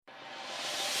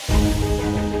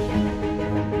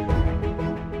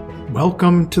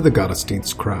Welcome to the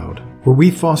Gottesdienst crowd, where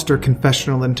we foster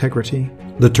confessional integrity,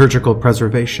 liturgical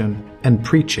preservation, and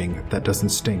preaching that doesn't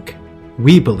stink.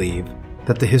 We believe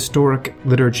that the historic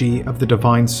liturgy of the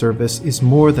divine service is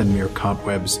more than mere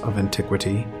cobwebs of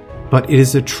antiquity, but it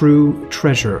is a true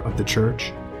treasure of the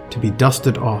Church, to be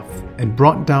dusted off and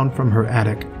brought down from her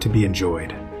attic to be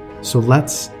enjoyed. So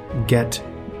let's get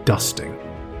dusting.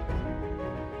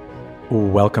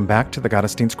 Welcome back to the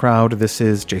Gottesdienst crowd. This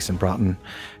is Jason Broughton.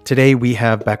 Today we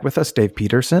have back with us Dave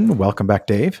Peterson. Welcome back,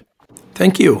 Dave.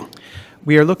 Thank you.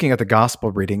 We are looking at the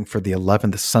Gospel reading for the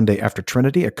 11th Sunday after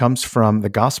Trinity. It comes from the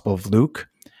Gospel of Luke,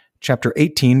 chapter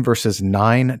 18, verses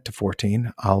 9 to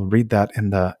 14. I'll read that in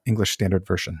the English Standard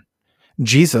Version.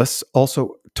 Jesus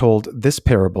also told this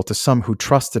parable to some who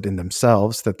trusted in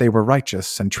themselves that they were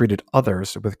righteous and treated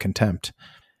others with contempt.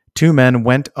 2 men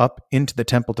went up into the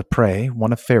temple to pray,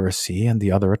 one a Pharisee and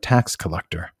the other a tax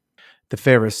collector. The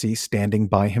Pharisee, standing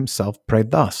by himself,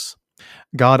 prayed thus: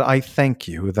 God, I thank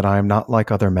you that I am not like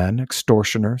other men,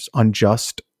 extortioners,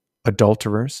 unjust,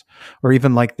 adulterers, or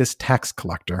even like this tax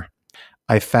collector.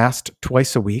 I fast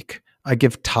twice a week. I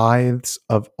give tithes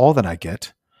of all that I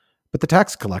get. But the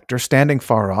tax collector, standing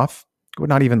far off, would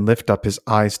not even lift up his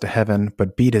eyes to heaven,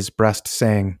 but beat his breast,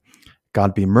 saying,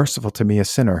 God, be merciful to me, a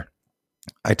sinner.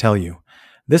 I tell you,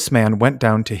 this man went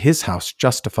down to his house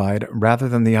justified rather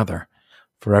than the other.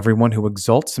 For everyone who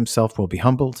exalts himself will be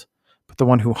humbled, but the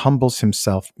one who humbles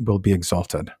himself will be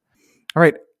exalted. All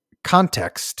right,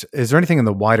 context. Is there anything in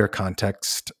the wider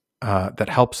context that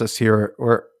helps us here,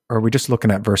 or are we just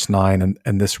looking at verse 9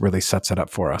 and this really sets it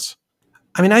up for us?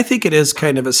 I mean, I think it is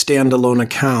kind of a standalone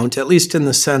account, at least in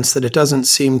the sense that it doesn't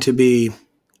seem to be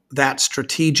that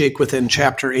strategic within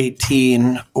chapter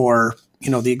 18 or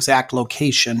the exact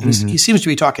location. He seems to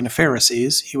be talking to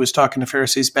Pharisees. He was talking to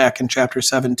Pharisees back in chapter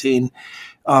 17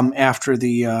 after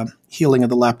the healing of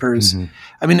the lepers.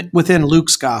 I mean, within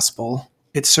Luke's gospel,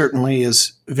 it certainly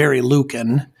is very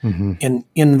Lucan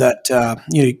in that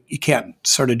you can't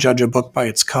sort of judge a book by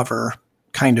its cover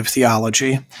kind of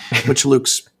theology, which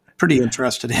Luke's pretty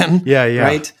interested in. Yeah.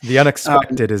 Right? The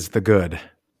unexpected is the good.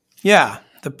 Yeah.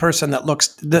 The person that looks,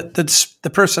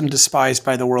 the person despised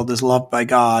by the world is loved by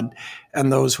God,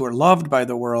 and those who are loved by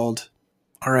the world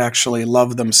are actually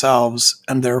loved themselves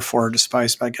and therefore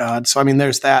despised by God. So, I mean,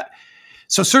 there's that.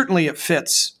 So certainly it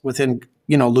fits within,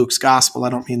 Luke's gospel. I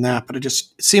don't mean that, but it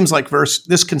seems like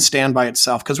this can stand by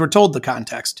itself because we're told the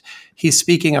context. He's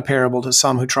speaking a parable to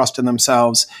some who trust in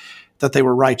themselves that they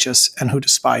were righteous and who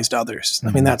despised others. I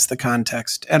mean, that's the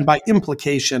context. And by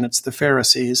implication, it's the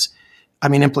Pharisees. I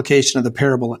mean, implication of the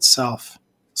parable itself.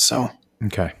 So,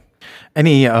 okay.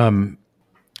 Any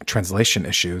translation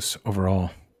issues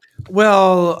overall?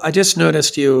 Well, I just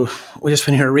noticed when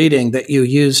you were reading that you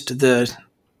used the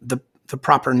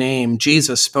proper name.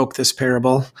 Jesus spoke this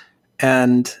parable,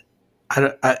 and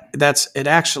that's it.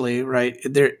 Actually, right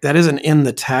there, that isn't in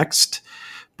the text,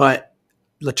 but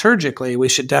liturgically, we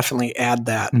should definitely add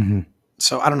that.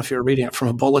 So I don't know if you're reading it from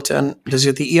a bulletin. Does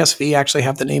the ESV actually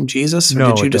have the name Jesus? Or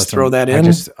No, did you just doesn't. throw that in?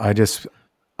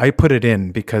 I put it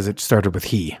in because it started with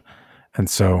he. And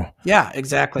so. Yeah,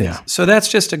 exactly. Yeah. So that's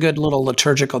just a good little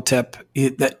liturgical tip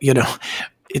that,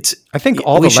 it's. I think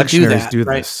all the lectionaries do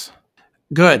right? this.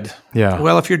 Good. Yeah.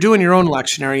 Well, if you're doing your own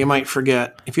lectionary, you might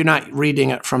forget if you're not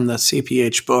reading it from the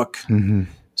CPH book.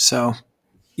 So.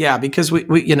 Yeah, because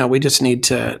we just need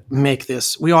to make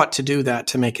this. We ought to do that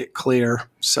to make it clear.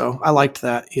 So I liked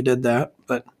that you did that.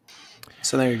 But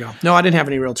so there you go. No, I didn't have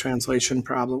any real translation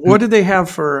problem. What did you have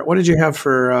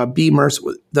for be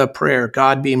merciful? The prayer,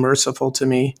 God be merciful to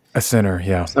me. A sinner,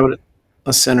 yeah.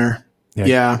 A sinner.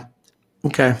 Yeah.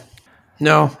 Okay.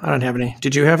 No, I don't have any.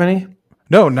 Did you have any?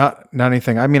 No, not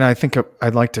anything. I mean, I think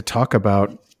I'd like to talk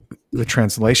about the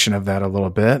translation of that a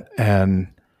little bit, and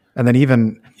then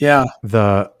even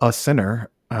the a sinner.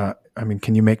 I mean,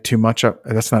 can you make too much up?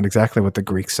 That's not exactly what the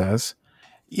Greek says.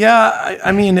 Yeah,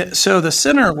 I mean, so the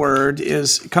sinner word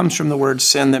comes from the word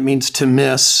sin, that means to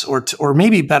miss, or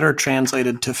maybe better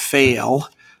translated to fail.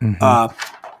 But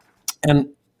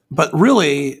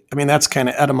really, I mean, that's kind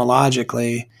of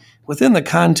etymologically within the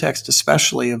context,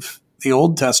 especially of the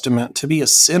Old Testament. To be a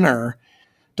sinner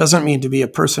doesn't mean to be a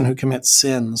person who commits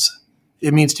sins.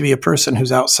 It means to be a person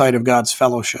who's outside of God's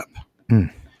fellowship,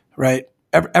 right?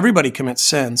 Everybody commits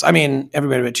sins. I mean,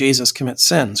 everybody but Jesus commits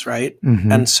sins, right?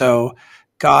 And so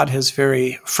God has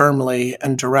very firmly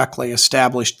and directly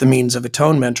established the means of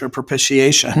atonement or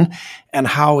propitiation and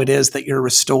how it is that you're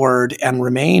restored and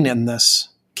remain in this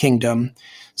kingdom.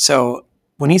 So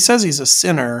when he says he's a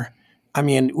sinner, I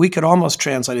mean, we could almost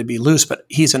translate it be loose, but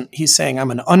he's saying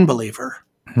I'm an unbeliever.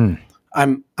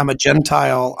 I'm a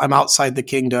Gentile. I'm outside the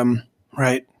kingdom.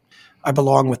 right? I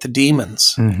belong with the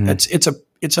demons. Mm-hmm.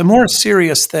 It's a more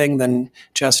serious thing than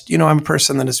just, I'm a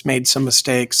person that has made some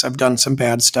mistakes. I've done some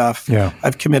bad stuff. Yeah.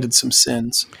 I've committed some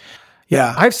sins.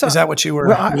 Yeah. Is that what you were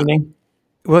meaning?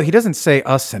 Well, he doesn't say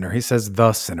a sinner. He says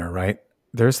the sinner, right?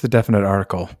 There's the definite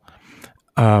article.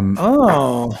 And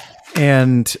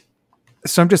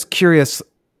so I'm just curious.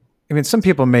 I mean, some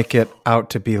people make it out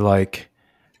to be like,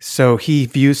 so he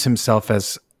views himself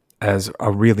as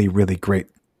a really, really great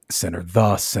sinner,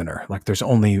 the sinner. Like there's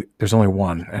only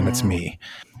one, and it's me.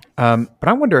 But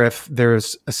I wonder if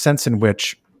there's a sense in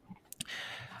which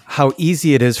how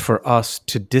easy it is for us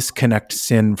to disconnect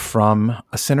sin from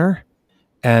a sinner.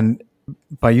 And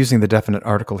by using the definite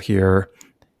article here,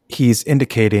 he's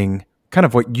indicating kind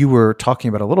of what you were talking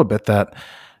about a little bit, that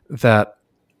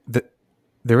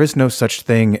there is no such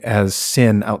thing as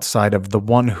sin outside of the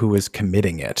one who is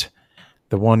committing it,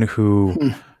 the one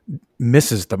who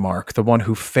misses the mark, the one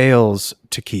who fails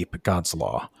to keep God's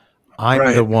law.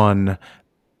 I'm the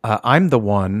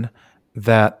one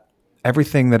that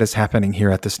everything that is happening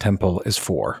here at this temple is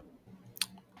for.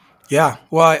 Yeah.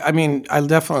 Well, I mean, I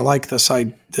definitely like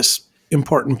this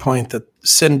important point that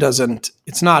sin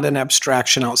it's not an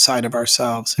abstraction outside of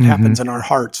ourselves. It happens in our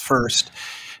hearts first.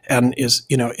 And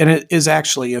and it is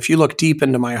actually, if you look deep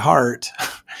into my heart,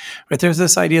 right, there's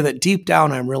this idea that deep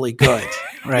down I'm really good,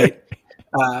 right?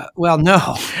 Well,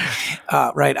 no,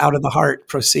 right, out of the heart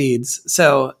proceeds.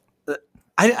 So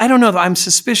I don't know. I'm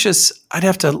suspicious. I'd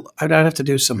have to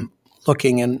do some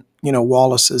looking in,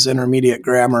 Wallace's Intermediate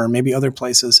Grammar, or maybe other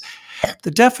places.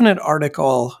 The definite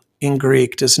article in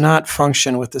Greek does not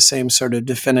function with the same sort of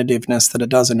definitiveness that it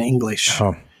does in English.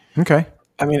 Oh, okay.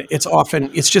 I mean, it's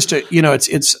often just a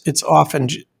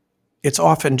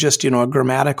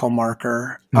grammatical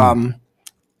marker.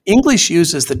 English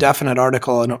uses the definite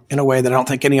article in a way that I don't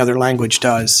think any other language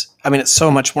does. I mean, it's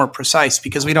so much more precise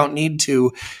because we don't need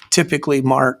to typically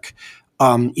mark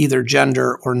either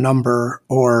gender or number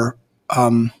or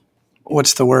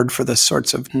what's the word for the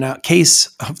sorts of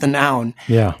case of the noun.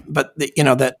 Yeah. But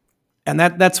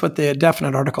that's what the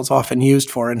definite article is often used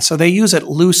for. And so they use it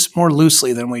more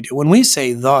loosely than we do. When we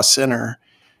say the sinner,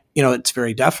 it's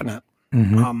very definite.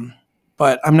 Mm-hmm.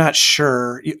 But I'm not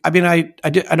sure. I mean, I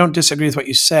don't disagree with what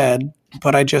you said,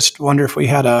 but I just wonder if we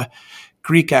had a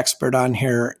Greek expert on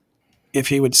here, if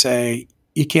he would say,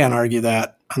 you can't argue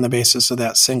that on the basis of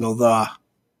that single the.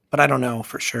 But I don't know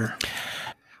for sure.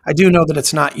 I do know that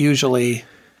it's not usually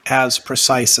as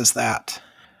precise as that.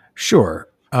 Sure.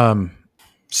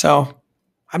 So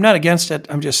I'm not against it.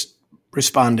 I'm just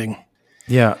responding.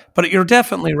 Yeah. But you're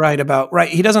definitely right.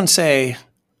 He doesn't say,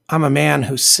 I'm a man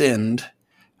who sinned.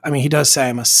 I mean, he does say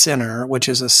I'm a sinner, which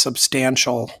is a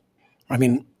substantial,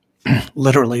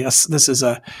 literally, this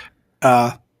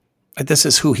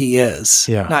is who he is,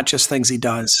 not just things he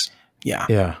does. Yeah.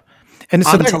 Yeah. And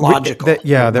so ontological.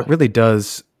 that really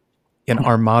does, in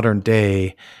our modern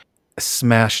day,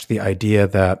 smash the idea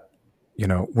that,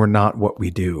 we're not what we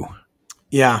do.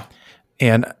 Yeah.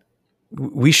 And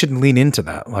we should lean into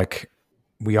that. Like,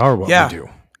 we are what we do.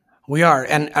 We are.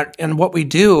 And what we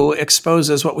do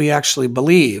exposes what we actually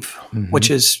believe,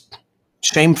 which is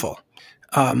shameful.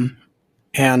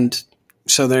 And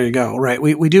so there you go. Right.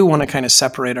 We do want to kind of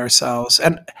separate ourselves.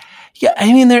 And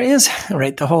there is,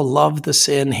 right, the whole love the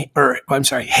sin,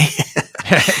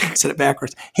 said it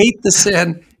backwards. Hate the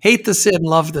sin,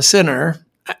 love the sinner.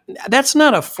 That's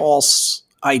not a false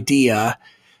idea,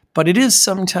 but it is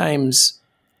sometimes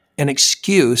an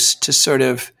excuse to sort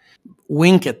of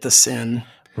wink at the sin,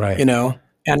 right?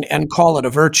 And call it a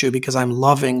virtue because I'm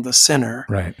loving the sinner,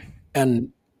 right?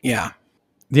 And yeah,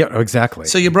 exactly.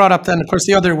 So you brought up then, of course,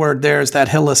 the other word there is that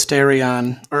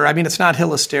hilasterion, it's not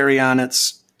hilasterion;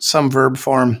 it's some verb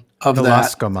form of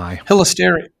hilaskomai.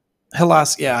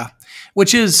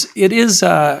 Which is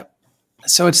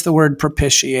so it's the word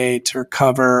propitiate or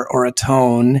cover or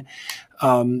atone.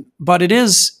 But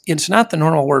it's not the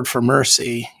normal word for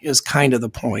mercy is kind of the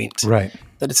point. Right.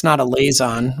 That it's not a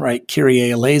eleison, right?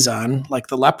 Kyrie eleison, like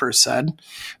the lepers said,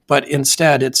 but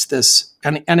instead it's this,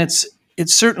 and it's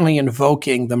certainly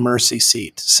invoking the mercy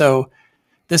seat. So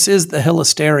this is the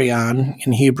hilasterion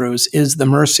in Hebrews, is the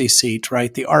mercy seat,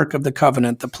 right? The Ark of the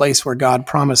Covenant, the place where God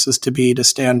promises to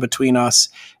stand between us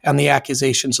and the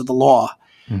accusations of the law.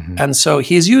 Mm-hmm. And so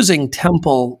he's using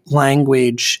temple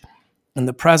language in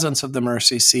the presence of the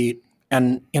mercy seat.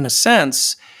 And in a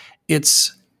sense,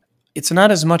 it's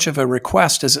not as much of a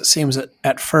request as it seems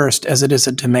at first as it is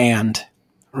a demand,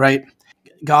 right?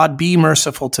 God, be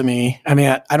merciful to me. I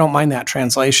mean, I don't mind that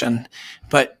translation,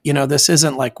 but this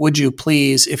isn't like, would you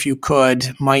please, if you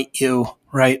could, might you,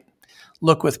 right?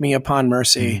 look with me upon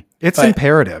mercy. It's But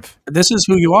imperative. this is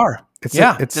who you are.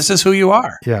 This is who you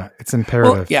are. Yeah, it's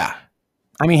imperative. Well, yeah.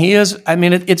 I mean, he is. I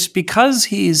mean, it's because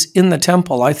he's in the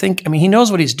temple. I think, he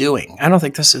knows what he's doing. I don't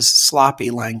think this is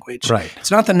sloppy language. Right. It's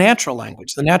not the natural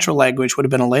language. The natural language would have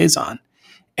been a liaison.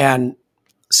 And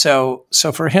so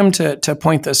for him to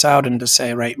point this out and to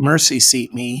say, right, mercy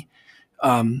seat me,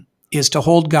 is to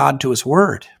hold God to his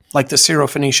word, like the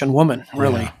Syrophoenician woman,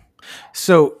 really. Yeah.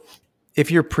 So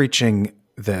if you're preaching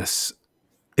this,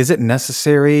 is it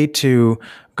necessary to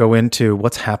go into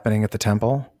what's happening at the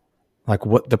temple? Like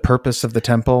what the purpose of the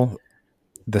temple,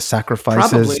 the sacrifices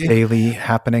Probably. daily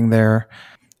happening there.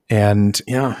 And,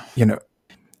 Yeah.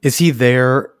 is he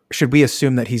there? Should we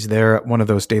assume that he's there at one of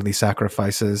those daily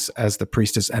sacrifices as the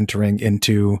priest is entering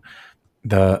into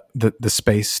the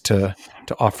space to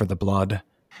offer the blood?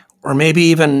 Or maybe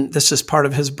even this is part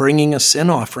of his bringing a sin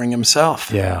offering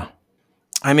himself. Yeah.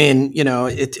 I mean,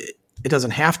 it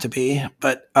doesn't have to be,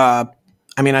 but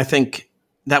I think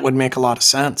that would make a lot of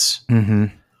sense. Mm-hmm.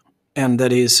 And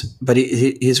that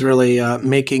he's really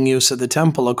making use of the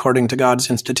temple according to God's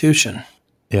institution.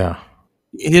 Yeah.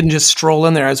 He didn't just stroll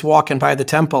in there. I was walking by the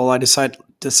temple. I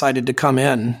decided to come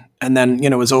in, and then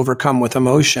was overcome with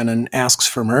emotion and asks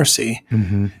for mercy.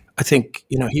 Mm-hmm. I think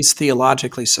he's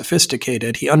theologically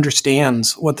sophisticated. He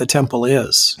understands what the temple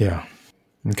is. Yeah.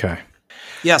 Okay.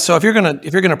 Yeah. So if you're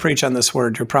gonna preach on this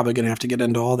word, you're probably gonna have to get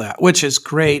into all that, which is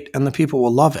great, and the people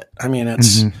will love it. I mean,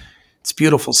 it's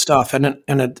beautiful stuff, and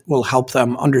it will help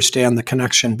them understand the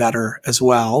connection better as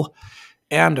well,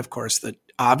 and of course the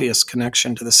obvious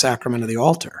connection to the sacrament of the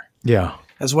altar. Yeah.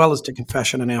 As well as to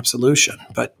confession and absolution.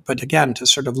 But again, to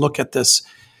sort of look at this,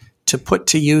 to put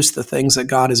to use the things that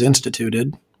God has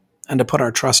instituted, and to put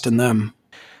our trust in them.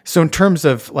 So in terms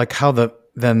of like how the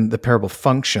parable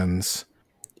functions,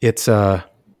 it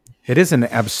is an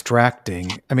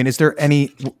abstracting. I mean, is there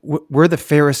any were the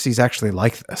Pharisees actually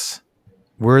like this?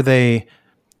 Were they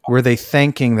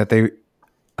thinking that they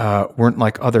weren't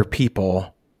like other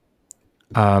people,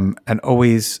 and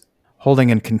always holding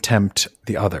in contempt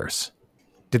the others?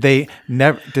 Did they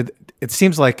never? It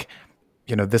seems like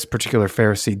this particular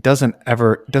Pharisee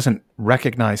doesn't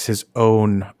recognize his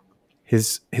own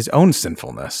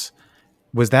sinfulness.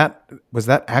 Was that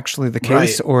actually the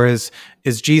case, Right. or is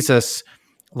Jesus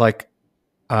like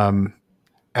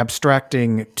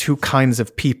abstracting two kinds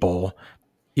of people,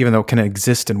 even though it can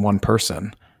exist in one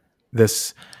person?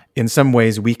 This, in some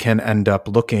ways, we can end up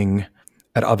looking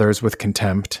at others with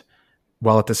contempt,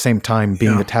 while at the same time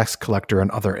being the tax collector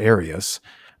in other areas.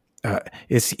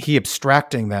 Is he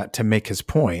abstracting that to make his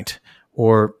point,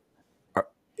 or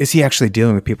is he actually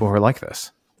dealing with people who are like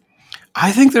this?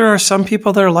 I think there are some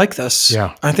people that are like this.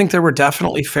 Yeah. I think there were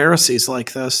definitely Pharisees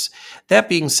like this. That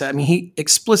being said, I mean,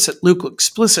 Luke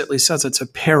explicitly says it's a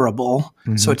parable,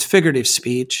 so it's figurative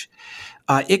speech.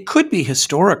 It could be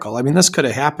historical. I mean, this could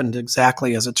have happened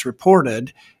exactly as it's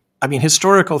reported. I mean,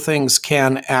 historical things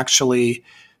can actually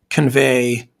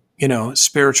convey,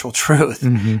 spiritual truth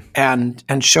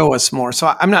and show us more.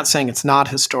 So I'm not saying it's not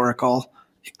historical.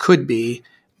 It could be,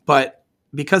 but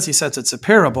because he says it's a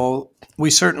parable, we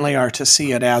certainly are to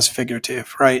see it as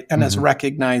figurative, right? And as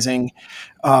recognizing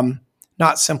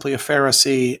not simply a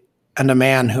Pharisee and a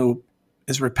man who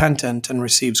is repentant and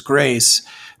receives grace,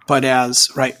 but as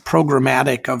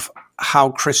programmatic of how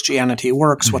Christianity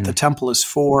works, what the temple is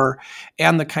for,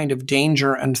 and the kind of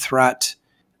danger and threat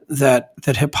that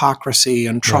hypocrisy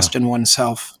and trust in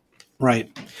oneself,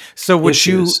 So would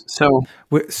issues. So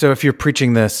if you're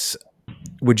preaching this,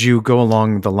 would you go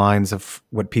along the lines of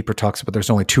what Pieper talks about? There's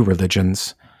only two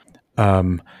religions,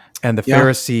 and the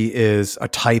Pharisee is a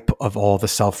type of all the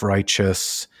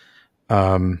self-righteous,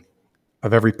 of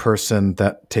every person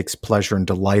that takes pleasure and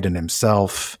delight in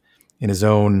himself, in his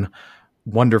own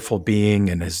wonderful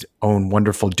being and his own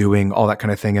wonderful doing, all that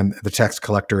kind of thing. And the tax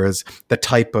collector is the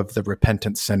type of the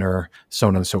repentant sinner, so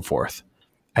on and so forth.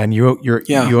 And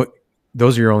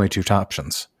those are your only two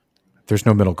options. There's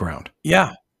no middle ground.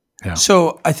 Yeah.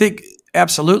 So I think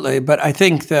absolutely, but I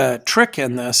think the trick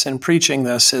in this and preaching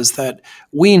this is that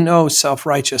we know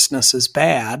self-righteousness is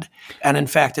bad, and in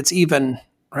fact, it's even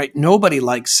nobody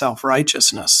likes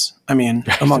self-righteousness. I mean,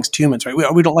 amongst humans, right?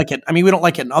 We don't like it. I mean, we don't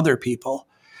like it in other people.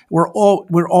 We're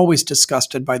always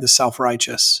disgusted by the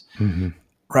self-righteous,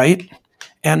 right?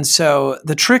 And so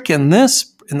the trick in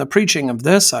the preaching of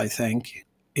this, I think,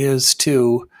 is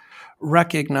to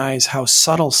recognize how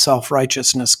subtle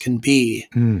self-righteousness can be.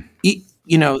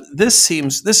 This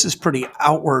is pretty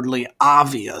outwardly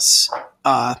obvious,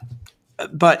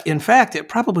 but in fact, it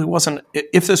probably wasn't.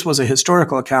 If this was a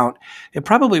historical account, it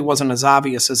probably wasn't as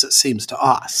obvious as it seems to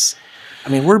us. I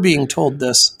mean, we're being told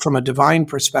this from a divine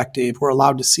perspective. We're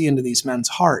allowed to see into these men's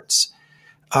hearts,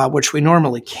 which we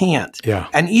normally can't. Yeah.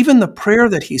 And even the prayer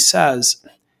that he says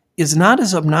is not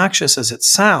as obnoxious as it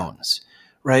sounds,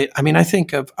 right? I mean, I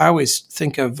always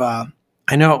think of,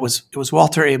 I know it was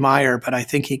Walter A. Meyer, but I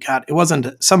think it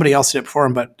wasn't, somebody else did it before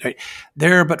him, but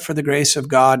there, but for the grace of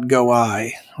God go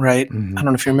I, right? Mm-hmm. I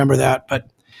don't know if you remember that, but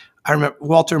I remember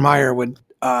Walter Meyer would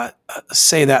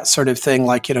say that sort of thing,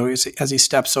 like, as he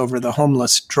steps over the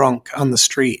homeless drunk on the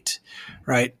street,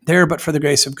 right? There, but for the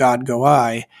grace of God go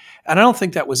I. And I don't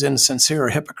think that was insincere or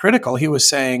hypocritical. He was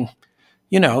saying,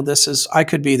 I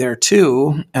could be there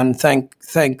too. And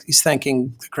he's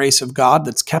thanking the grace of God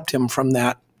that's kept him from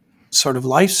that sort of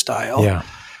lifestyle. Yeah.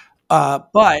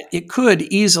 But it could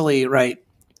easily, right,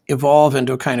 evolve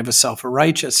into a kind of a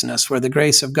self-righteousness where the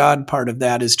grace of God part of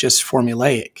that is just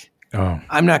formulaic. Oh.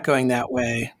 I'm not going that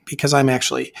way because I'm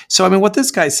actually. So, I mean, what this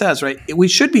guy says, right, we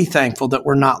should be thankful that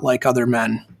we're not like other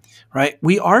men, right?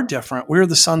 We are different. We're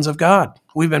the sons of God.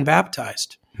 We've been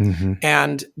baptized. Mm-hmm.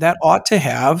 And that ought to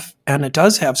have, and it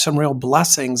does have, some real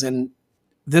blessings in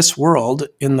this world,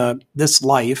 in this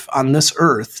life on this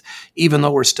earth, even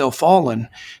though we're still fallen,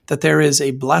 that there is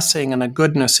a blessing and a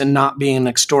goodness in not being an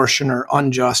extortioner,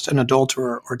 unjust, an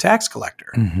adulterer, or tax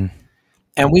collector. Mm-hmm.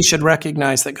 And we should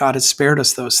recognize that God has spared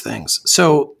us those things.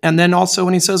 So, and then also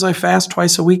when he says, I fast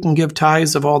twice a week and give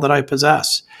tithes of all that I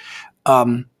possess,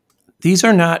 these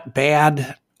are not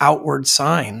bad outward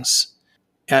signs.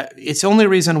 It's the only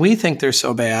reason we think they're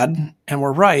so bad, and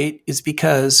we're right, is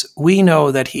because we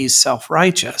know that he's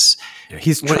self-righteous. Yeah,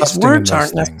 he's trusting his words in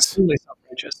those aren't things. necessarily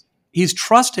self-righteous. He's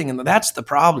trusting in them. That's the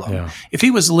problem. Yeah. If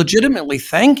he was legitimately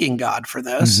thanking God for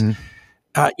this, Mm-hmm.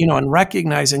 And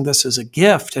recognizing this as a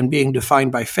gift and being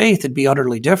defined by faith, it'd be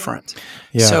utterly different.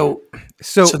 Yeah. So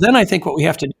then I think what we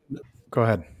have to do, Go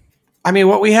ahead. I mean,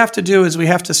 what we have to do is we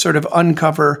have to sort of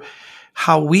uncover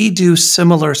how we do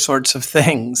similar sorts of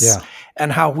things. Yeah.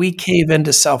 And how we cave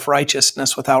into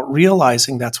self-righteousness without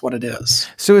realizing that's what it is.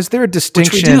 So is there a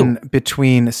distinction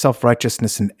between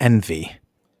self-righteousness and envy?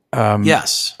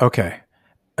 Yes. Okay.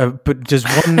 But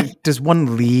does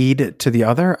one lead to the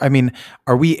other? I mean,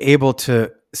 are we able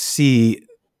to see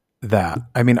that?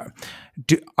 I mean,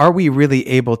 are we really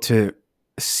able to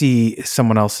see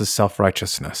someone else's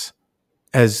self-righteousness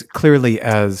as clearly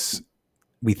as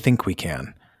we think we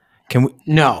can? Can we?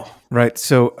 No. Right.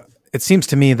 So it seems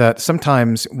to me that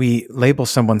sometimes we label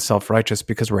someone self-righteous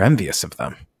because we're envious of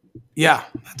them. Yeah,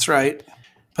 that's right.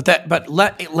 But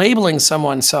labeling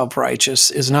someone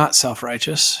self-righteous is not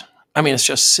self-righteous. I mean, it's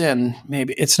just sin.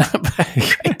 Maybe it's not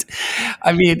right.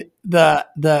 I mean,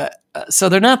 so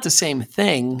they're not the same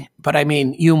thing. But I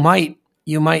mean, you might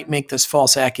make this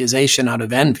false accusation out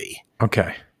of envy.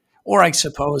 Okay. Or I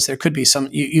suppose there could be some,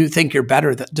 you think you're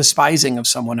better, despising of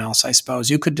someone else, I suppose.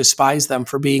 You could despise them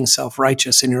for being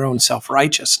self-righteous in your own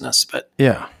self-righteousness. But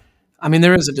yeah, I mean,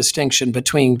 there is a distinction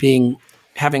between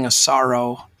having a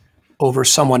sorrow over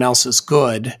someone else's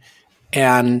good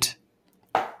and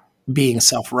being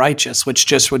self-righteous, which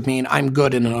just would mean I'm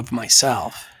good in and of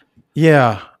myself.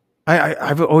 Yeah.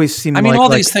 I've always seen all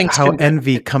these things how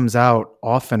envy comes out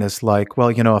often is like, well,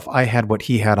 if I had what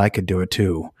he had, I could do it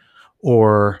too.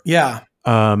 Or, yeah,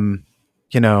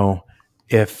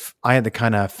 if I had the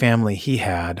kind of family he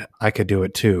had, I could do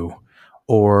it too.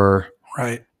 Or,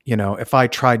 right, if I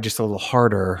tried just a little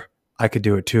harder, I could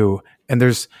do it too. And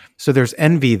there's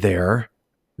envy there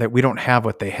that we don't have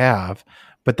what they have,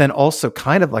 but then also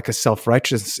kind of like a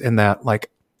self-righteousness in that, like,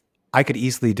 I could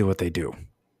easily do what they do.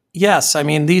 Yes. I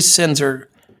mean, these sins are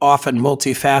often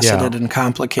multifaceted and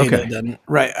complicated. Okay. And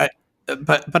right.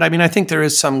 But I mean, I think there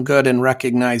is some good in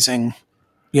recognizing,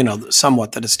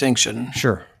 somewhat the distinction.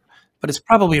 Sure. But it's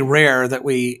probably rare that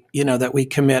we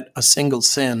commit a single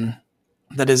sin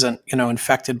that isn't,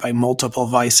 infected by multiple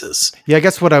vices. Yeah, I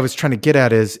guess what I was trying to get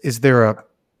at is there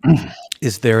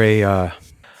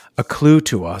a clue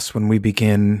to us when we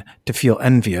begin to feel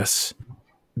envious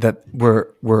that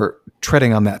we're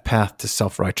treading on that path to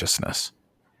self-righteousness?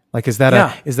 Like, is that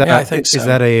I think so. Is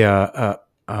that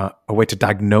a way to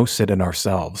diagnose it in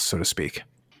ourselves, so to speak?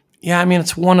 Yeah, I mean,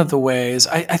 it's one of the ways.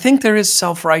 I think there is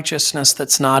self-righteousness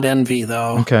that's not envy,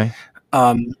 though. Okay.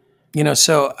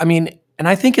 So, I mean, and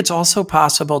I think it's also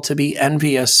possible to be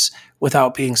envious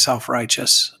without being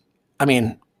self-righteous. I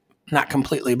mean, not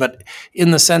completely, but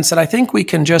in the sense that I think we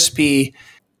can just be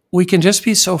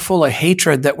so full of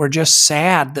hatred that we're just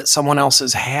sad that someone else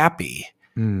is happy.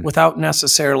 Without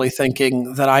necessarily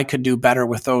thinking that I could do better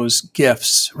with those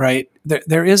gifts, right?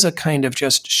 There is a kind of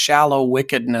just shallow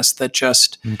wickedness that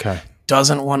just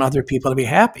doesn't want other people to be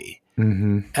happy.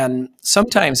 Mm-hmm. And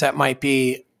sometimes that might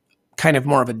be kind of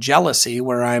more of a jealousy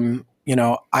where I'm,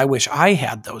 I wish I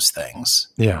had those things.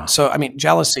 Yeah. So, I mean,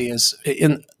 jealousy is,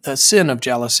 in the sin of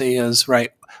jealousy is,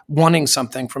 right, wanting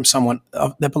something from someone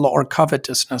or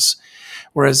covetousness,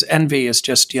 whereas envy is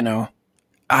just,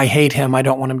 I hate him, I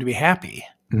don't want him to be happy.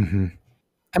 Mm-hmm.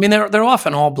 I mean, they're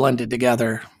often all blended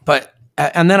together.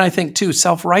 And then I think, too,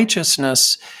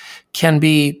 self-righteousness can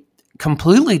be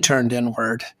completely turned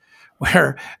inward,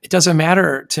 where it doesn't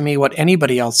matter to me what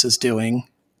anybody else is doing.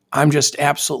 I'm just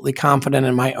absolutely confident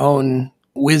in my own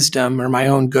wisdom or my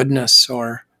own goodness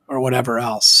or whatever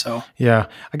else. So yeah,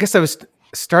 I guess I was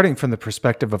starting from the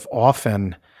perspective of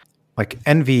often, like,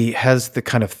 envy has the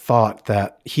kind of thought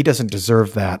that he doesn't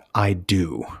deserve that, I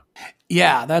do.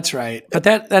 Yeah, that's right. But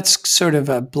that's sort of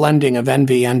a blending of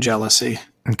envy and jealousy.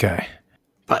 Okay.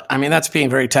 But I mean, that's being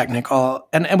very technical,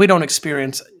 and we don't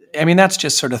experience. I mean, that's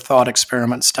just sort of thought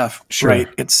experiment stuff, Sure. Right?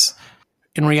 It's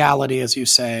in reality, as you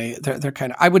say, they're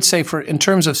kind of. I would say, in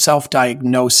terms of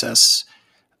self-diagnosis,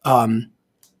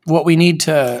 what we need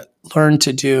to learn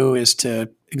to do is to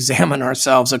examine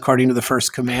ourselves according to the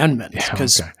first commandment,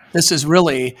 because this is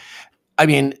really. I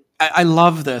mean, I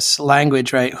love this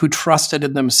language, right? Who trusted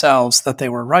in themselves that they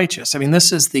were righteous. I mean,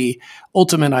 this is the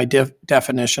ultimate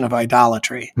definition of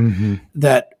idolatry,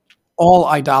 that all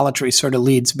idolatry sort of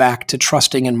leads back to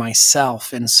trusting in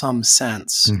myself in some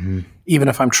sense. Even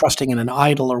if I'm trusting in an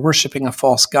idol or worshiping a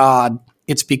false god,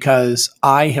 it's because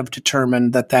I have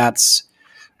determined that that's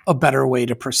a better way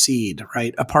to proceed,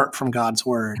 right? Apart from God's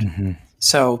word.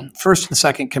 So first and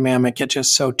second commandment get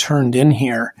just so turned in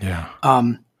here. Yeah.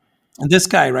 And this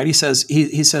guy, right, he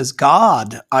says,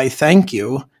 God, I thank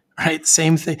you, right?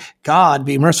 Same thing. God,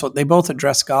 be merciful. They both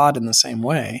address God in the same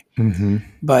way.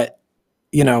 But,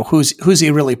 who's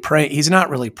he really praying? He's not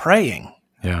really praying.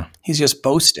 Yeah. He's just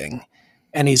boasting.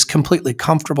 And he's completely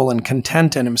comfortable and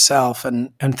content in himself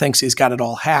and thinks he's got it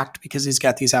all hacked because he's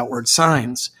got these outward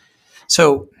signs.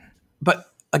 So,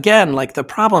 but again, like the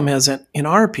problem isn't in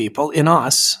our people, in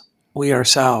us, we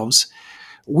ourselves.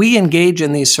 We engage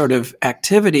in these sort of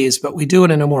activities, but we do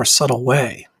it in a more subtle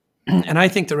way. And I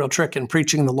think the real trick in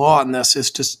preaching the law in this is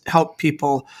to help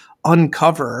people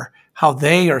uncover how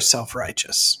they are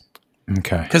self-righteous.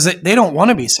 Okay. Because they don't want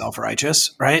to be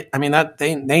self-righteous, right? I mean, that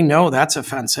they know that's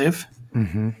offensive.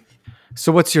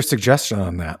 So what's your suggestion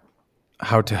on that?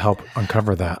 How to help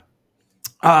uncover that?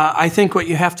 I think what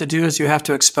you have to do is you have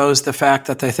to expose the fact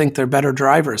that they think they're better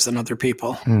drivers than other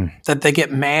people, that they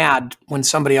get mad when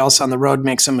somebody else on the road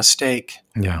makes a mistake.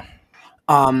 Yeah.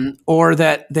 Or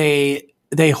that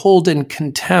they hold in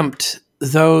contempt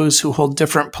those who hold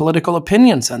different political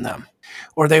opinions than them,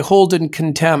 or they hold in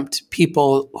contempt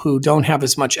people who don't have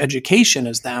as much education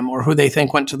as them or who they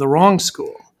think went to the wrong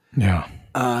school. Yeah.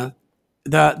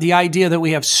 The idea that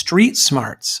we have street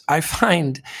smarts, I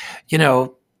find,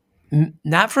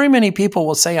 not very many people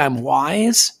will say I'm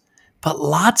wise, but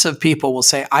lots of people will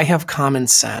say I have common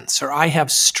sense or I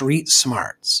have street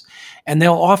smarts. And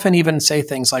they'll often even say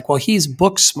things like, well, he's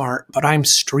book smart, but I'm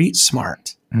street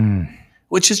smart,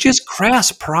 which is just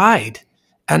crass pride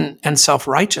and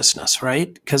self-righteousness,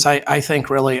 right? Because I think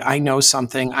really I know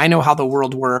something. I know how the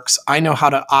world works. I know how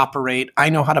to operate. I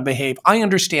know how to behave. I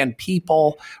understand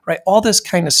people, right? All this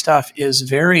kind of stuff is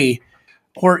very...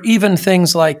 Or even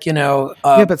things like,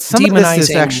 but some of this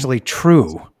is actually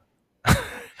true.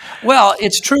 Well,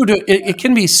 it's true. It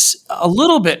can be a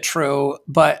little bit true,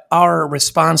 but our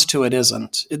response to it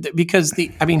isn't. Because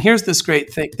here's this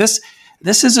great thing. This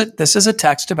is a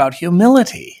text about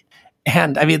humility,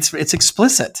 and I mean it's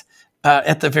explicit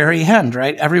at the very end,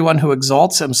 right? Everyone who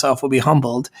exalts himself will be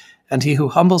humbled, and he who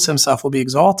humbles himself will be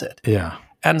exalted. Yeah.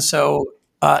 And so,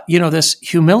 this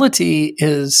humility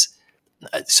is.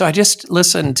 So I just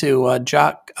listened to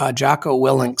Jocko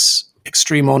Willink's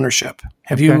Extreme Ownership.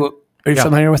 Are you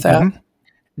familiar with that?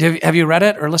 Have you read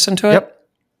it or listened to it? Yep.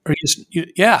 Or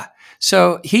yeah.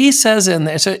 So he says in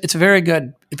there, it's a very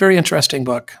good, very interesting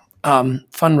book,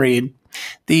 fun read.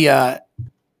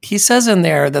 He says in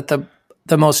there that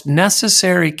the most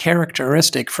necessary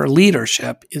characteristic for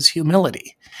leadership is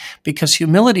humility, because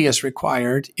humility is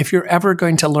required if you're ever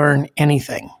going to learn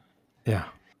anything. Yeah.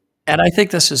 And I think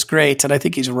this is great, and I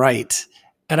think he's right.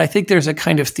 And I think there's a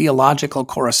kind of theological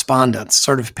correspondence.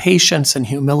 Sort of patience and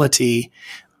humility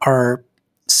are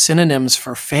synonyms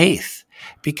for faith,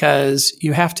 because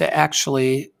you have to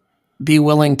actually be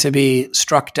willing to be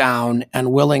struck down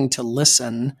and willing to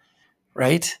listen,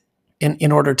 right,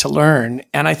 in order to learn.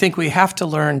 And I think we have to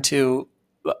learn to,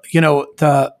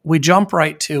 we jump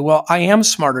right to, well, I am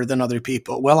smarter than other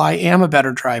people. Well, I am a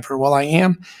better driver. Well, I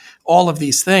am all of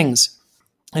these things.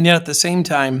 And yet at the same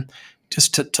time,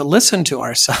 just to listen to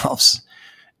ourselves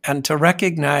and to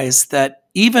recognize that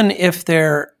even if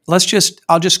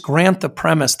I'll just grant the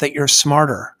premise that you're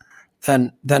smarter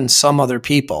than some other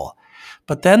people.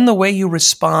 But then the way you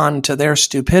respond to their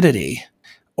stupidity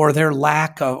or their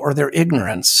lack of, or their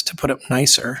ignorance, to put it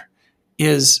nicer,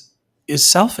 is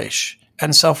selfish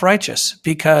and self-righteous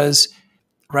because,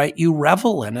 right, you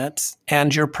revel in it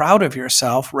and you're proud of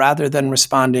yourself rather than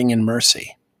responding in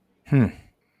mercy.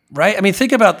 Right? I mean,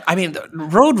 the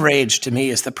road rage to me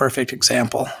is the perfect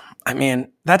example. I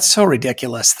mean, that's so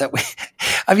ridiculous that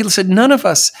listen, none of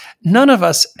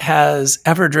us has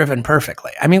ever driven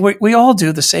perfectly. I mean, we all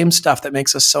do the same stuff that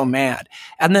makes us so mad.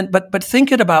 And then, but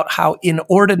thinking about how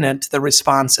inordinate the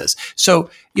response is.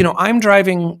 So, I'm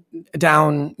driving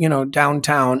down,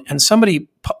 downtown and somebody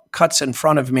cuts in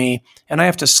front of me and I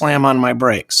have to slam on my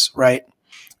brakes, right?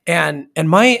 And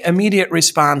my immediate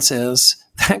response is,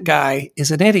 that guy is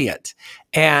an idiot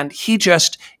and he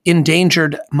just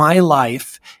endangered my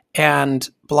life and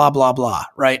blah, blah, blah,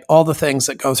 right? All the things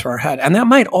that go through our head. And that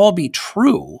might all be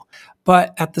true,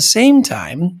 but at the same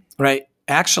time, right,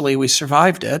 actually we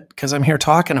survived it because I'm here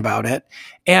talking about it.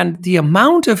 And the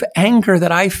amount of anger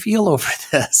that I feel over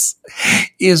this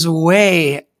is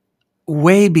way,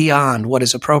 way beyond what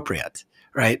is appropriate,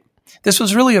 right? This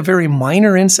was really a very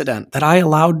minor incident that I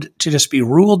allowed to just be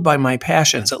ruled by my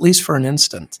passions, at least for an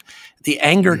instant. The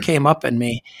anger came up in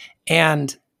me,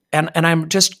 and I'm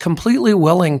just completely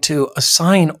willing to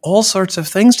assign all sorts of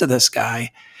things to this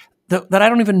guy that I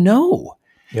don't even know.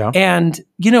 Yeah. And,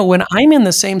 when I'm in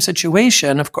the same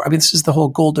situation, of course, I mean, this is the whole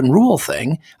golden rule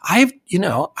thing. I've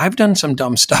done some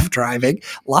dumb stuff driving,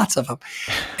 lots of them.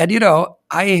 And,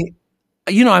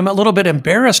 I'm a little bit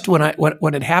embarrassed when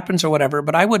it happens or whatever,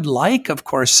 but I would like, of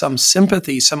course, some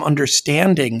sympathy, some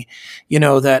understanding,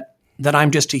 that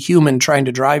I'm just a human trying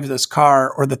to drive this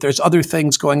car, or that there's other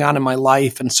things going on in my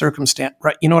life and circumstance,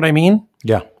 right? You know what I mean?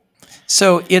 Yeah.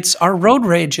 So our road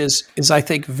rage is I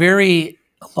think very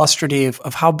illustrative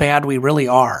of how bad we really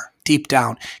are deep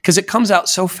down, because it comes out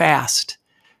so fast.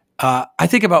 I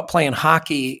think about playing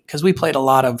hockey, because we played a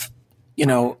lot of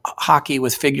hockey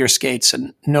with figure skates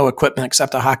and no equipment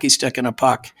except a hockey stick and a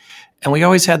puck. And we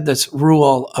always had this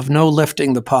rule of no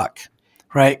lifting the puck,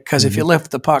 right? Because if you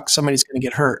lift the puck, somebody's going to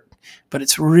get hurt. But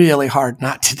it's really hard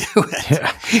not to do it.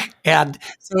 Yeah. And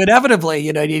so inevitably,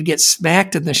 you'd get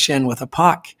smacked in the shin with a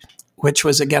puck, which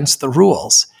was against the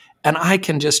rules. And I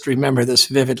can just remember this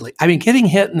vividly. I mean, getting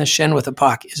hit in the shin with a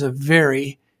puck is a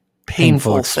very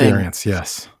painful experience, thing.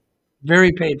 Yes.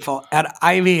 Very painful. And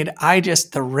I mean,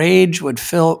 the rage would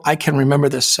fill, I can remember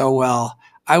this so well.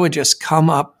 I would just come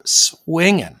up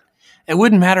swinging. It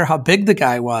wouldn't matter how big the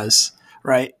guy was,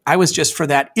 right? I was just, for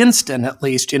that instant at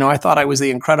least, I thought I was the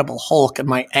Incredible Hulk and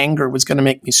my anger was going to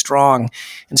make me strong,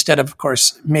 instead of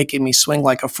course, making me swing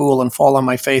like a fool and fall on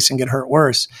my face and get hurt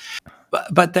worse.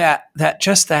 But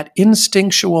that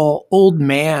instinctual old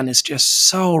man is just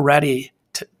so ready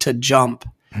to jump.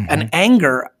 Mm-hmm. And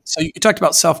anger, so you talked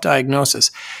about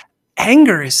self-diagnosis.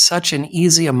 Anger is such an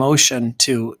easy emotion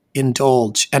to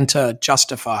indulge and to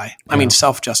justify. Yeah. I mean,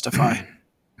 self-justify.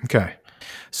 Okay.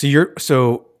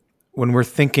 So when you're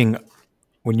thinking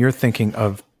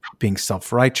of being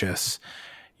self-righteous,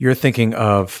 you're thinking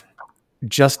of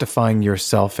justifying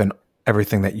yourself in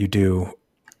everything that you do.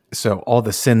 So all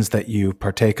the sins that you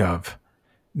partake of,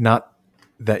 not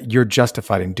that you're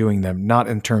justified in doing them, not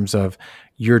in terms of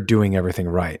you're doing everything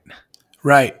right.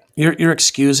 Right. You're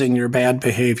excusing your bad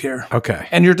behavior. Okay.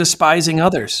 And you're despising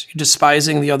others. You're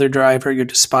despising the other driver. You're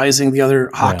despising the other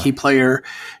hockey player.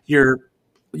 You're,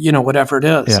 whatever it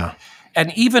is. Yeah.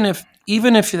 And even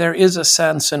if there is a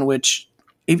sense in which,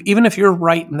 even if you're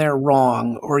right and they're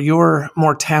wrong, or you're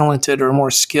more talented or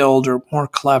more skilled or more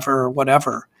clever or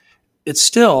whatever,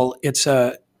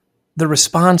 the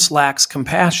response lacks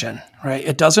compassion, right?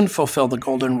 It doesn't fulfill the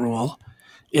golden rule.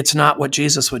 It's not what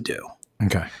Jesus would do.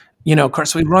 Okay. Of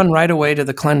course, we run right away to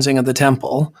the cleansing of the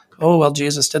temple. Oh, well,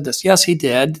 Jesus did this. Yes, he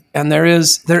did. And there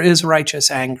is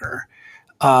righteous anger.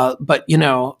 But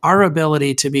our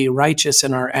ability to be righteous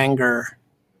in our anger,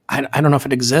 I don't know if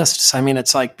it exists. I mean,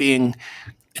 it's like being,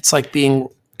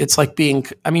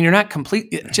 I mean, you're not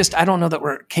complete. I don't know that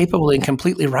we're capable and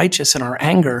completely righteous in our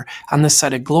anger on this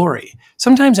side of glory.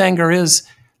 Sometimes anger is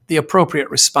the appropriate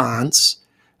response,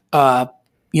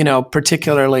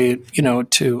 particularly,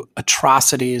 to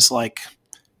atrocities like,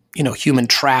 human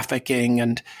trafficking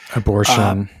and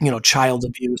abortion, child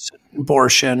abuse,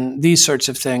 abortion, these sorts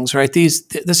of things, right?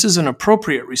 This is an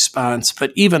appropriate response,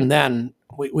 but even then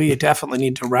we definitely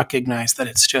need to recognize that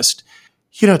it's just,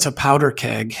 it's a powder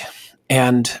keg.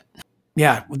 And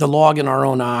the log in our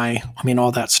own eye, I mean,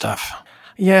 all that stuff.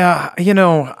 Yeah.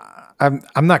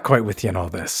 I'm not quite with you in all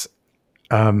this.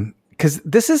 Because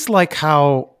this is like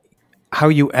how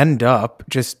you end up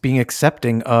just being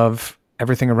accepting of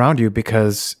everything around you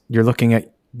because you're looking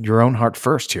at your own heart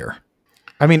first here.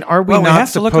 I mean, are we not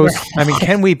supposed? I mean,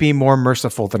 can we be more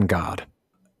merciful than God?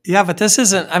 Yeah, but this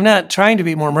isn't. I'm not trying to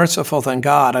be more merciful than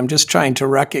God. I'm just trying to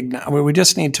recognize. We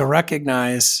just need to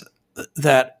recognize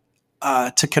that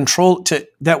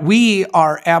that we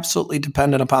are absolutely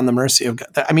dependent upon the mercy of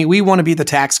God. I mean, we want to be the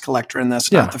tax collector in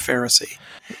this, not the Pharisee,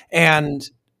 and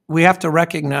we have to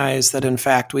recognize that, in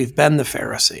fact, we've been the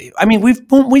Pharisee. I mean, we've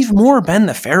more been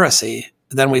the Pharisee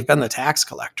than we've been the tax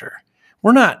collector.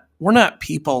 We're not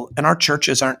people, and our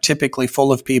churches aren't typically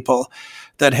full of people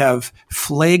that have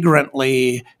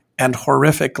flagrantly and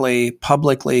horrifically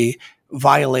publicly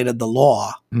violated the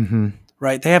law. Mm-hmm.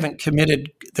 Right? They haven't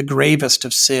committed the gravest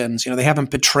of sins. They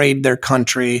haven't betrayed their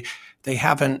country. They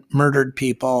haven't murdered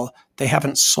people. They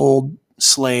haven't sold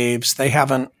slaves. They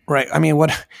haven't. Right? I mean,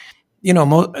 what?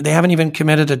 They haven't even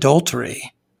committed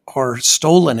adultery or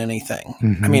stolen anything.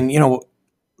 Mm-hmm. I mean,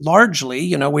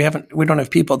 largely, we don't have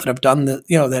people that have done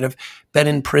that have been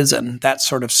in prison, that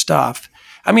sort of stuff.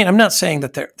 I mean, I'm not saying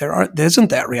that there isn't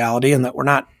that reality and that we're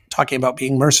not talking about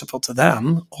being merciful to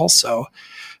them also.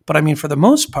 But I mean, for the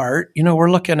most part, we're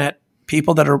looking at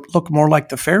people that look more like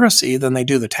the Pharisee than they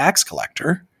do the tax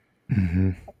collector.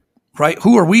 Mm-hmm. Right?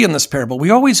 Who are we in this parable?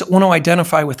 We always want to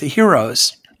identify with the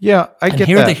heroes. Yeah, I get that. And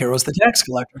here the hero is the tax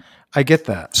collector. I get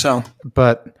that. So,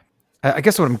 but I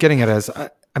guess what I'm getting at is,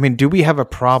 I mean, do we have a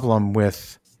problem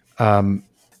with, in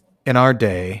our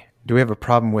day, do we have a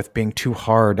problem with being too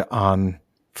hard on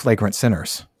flagrant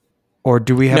sinners? Or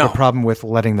do we have a problem with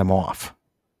letting them off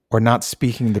or not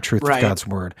speaking the truth of God's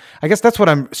word? I guess that's what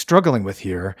I'm struggling with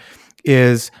here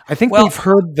is I think we've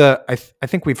heard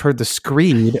the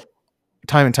screed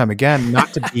time and time again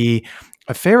not to be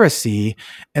a Pharisee.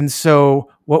 And so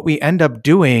what we end up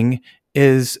doing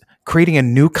is creating a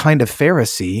new kind of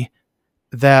Pharisee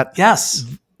that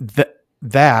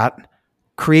that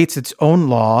creates its own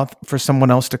law for someone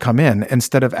else to come in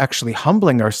instead of actually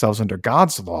humbling ourselves under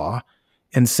God's law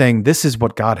and saying, this is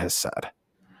what God has said.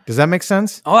 Does that make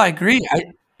sense? Oh, I agree.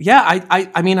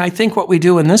 I mean, I think what we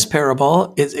do in this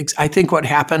parable is, I think what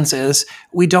happens is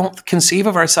we don't conceive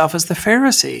of ourselves as the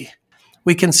Pharisee.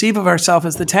 We conceive of ourselves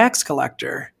as the tax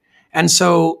collector. And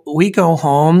so we go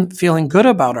home feeling good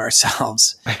about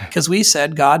ourselves because we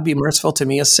said, God, be merciful to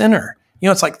me, a sinner.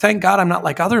 It's like, thank God I'm not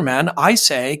like other men. I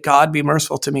say, God, be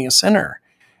merciful to me, a sinner.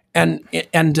 And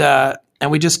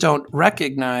we just don't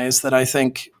recognize that, I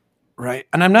think, right?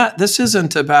 And this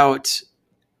isn't about,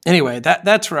 anyway,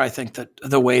 that's where I think that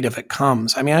the weight of it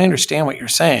comes. I mean, I understand what you're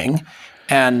saying,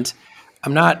 and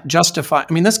I'm not justifying.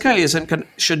 I mean, this guy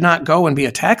should not go and be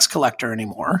a tax collector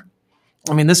anymore.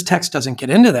 I mean, this text doesn't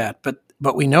get into that,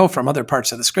 but we know from other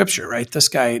parts of the scripture, right? This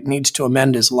guy needs to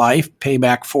amend his life, pay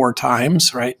back 4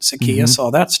 times, right? Zacchaeus, all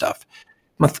that stuff.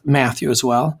 Matthew as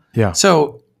well. Yeah.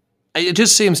 So it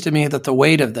just seems to me that the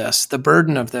weight of this, the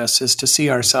burden of this, is to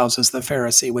see ourselves as the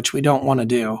Pharisee, which we don't want to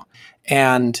do,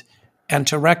 and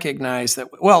to recognize that.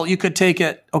 Well, you could take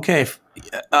it. Okay,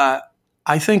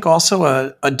 I think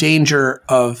also a danger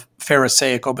of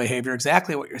Pharisaical behavior.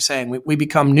 Exactly what you're saying. We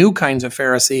become new kinds of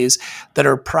Pharisees that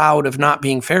are proud of not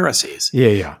being Pharisees.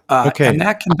 Yeah. Okay, and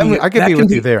that can be. I could be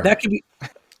with you there. That could be.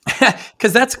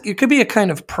 Because it could be a kind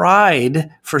of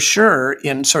pride for sure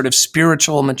in sort of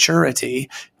spiritual maturity,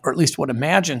 or at least what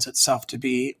imagines itself to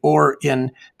be, or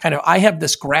in kind of, I have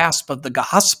this grasp of the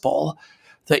gospel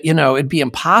that, it'd be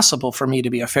impossible for me to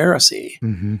be a Pharisee,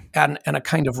 and a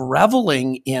kind of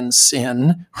reveling in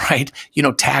sin, right?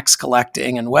 Tax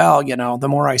collecting, and the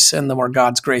more I sin, the more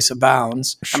God's grace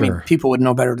abounds. Sure. I mean, people would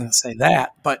know better than to say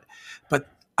that, but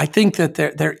I think that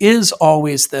there is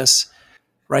always this.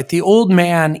 Right, the old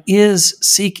man is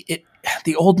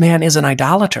an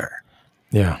idolater,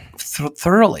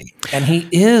 thoroughly, and he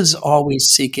is always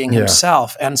seeking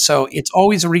himself, and so it's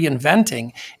always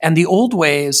reinventing. And the old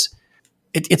ways,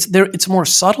 it's more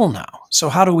subtle now. So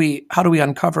how do we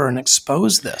uncover and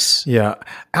expose this? Yeah,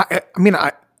 I mean,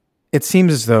 it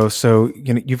seems as though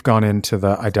you've gone into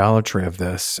the idolatry of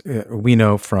this. We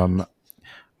know from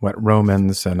what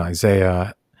Romans and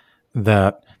Isaiah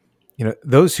that.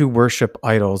 Those who worship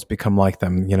idols become like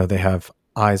them. They have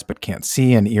eyes but can't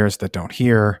see, and ears that don't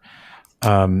hear,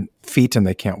 feet and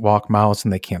they can't walk, mouths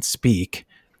and they can't speak.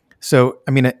 So,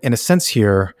 I mean, in a sense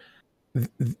here,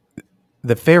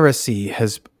 the Pharisee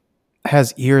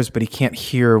has ears, but he can't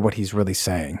hear what he's really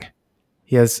saying.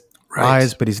 He has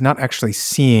eyes, but he's not actually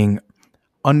seeing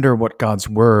under what God's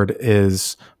word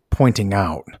is pointing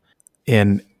out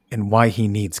in why he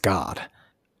needs God.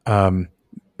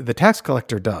 the tax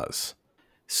collector does.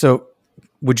 So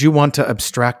would you want to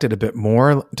abstract it a bit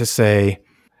more to say,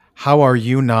 how are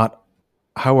you not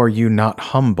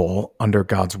humble under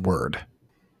God's word?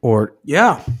 Or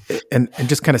and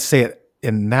just kind of say it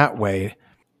in that way.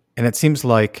 And it seems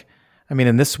like, I mean,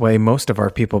 in this way, most of our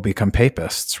people become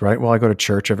papists, right? Well, I go to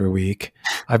church every week.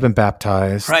 I've been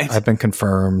baptized. Right. I've been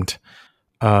confirmed.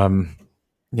 I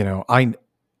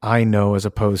know, as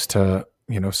opposed to,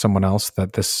 someone else,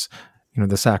 that this,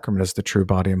 the sacrament is the true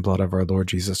body and blood of our Lord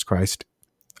Jesus Christ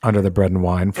under the bread and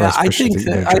wine for us Christians.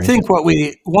 I think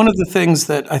one of the things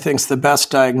that I think is the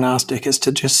best diagnostic is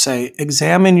to just say,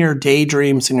 examine your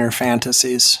daydreams and your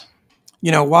fantasies.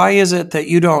 Why is it that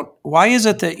you don't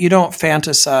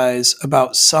fantasize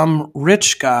about some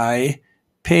rich guy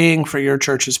paying for your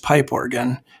church's pipe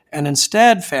organ, and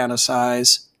instead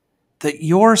fantasize that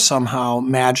you're somehow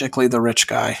magically the rich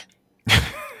guy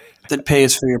that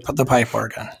pays for the pipe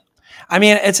organ? I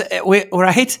mean,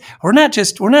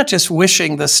 we're not just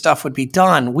wishing this stuff would be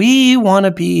done. We want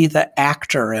to be the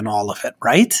actor in all of it,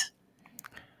 right?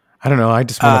 I don't know. I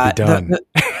just want to be done.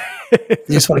 You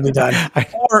just want to be done.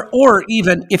 Or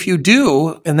even if you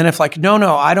do, and then if like,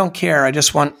 no, I don't care. I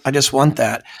just want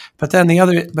that. But then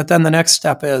the next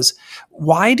step is,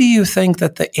 why do you think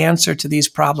that the answer to these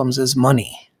problems is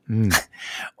money?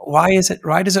 Why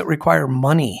does it require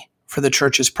money for the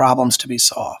church's problems to be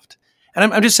solved?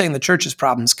 And I'm just saying the church's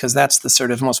problems because that's the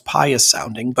sort of most pious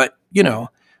sounding, but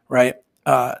right?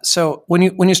 So when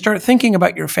you start thinking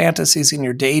about your fantasies and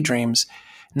your daydreams,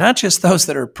 not just those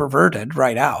that are perverted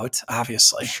right out,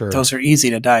 obviously, sure, those are easy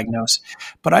to diagnose,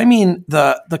 but I mean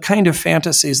the kind of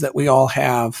fantasies that we all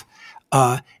have,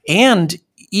 and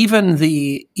even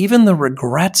the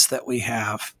regrets that we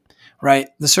have, right?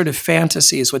 The sort of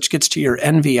fantasies, which gets to your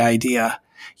envy idea.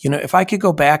 If I could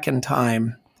go back in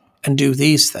time and do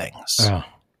these things. Oh.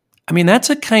 I mean, that's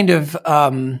a kind of,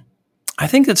 I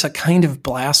think it's a kind of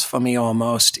blasphemy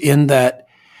almost, in that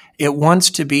it wants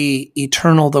to be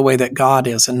eternal the way that God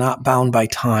is and not bound by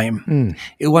time.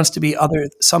 It wants to be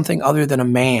something other than a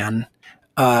man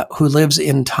who lives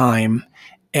in time,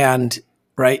 and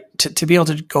right, to be able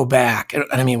to go back. And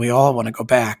I mean, we all want to go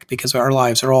back because our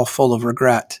lives are all full of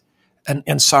regret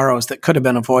and sorrows that could have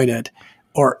been avoided,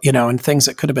 or, and things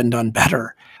that could have been done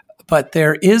better. But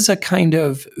there is a kind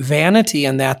of vanity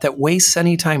in that wastes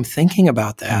any time thinking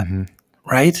about that,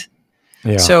 right?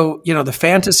 Yeah. So, the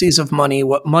fantasies of money,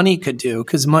 what money could do,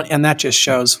 because money, and that just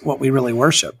shows what we really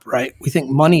worship, right? We think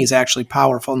money is actually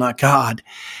powerful, not God.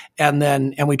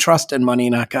 And we trust in money,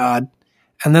 not God.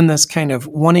 And then this kind of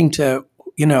wanting to,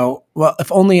 well,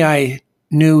 if only I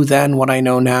knew then what I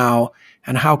know now,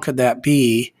 and how could that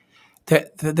be?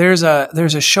 That there's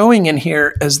a showing in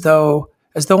here as though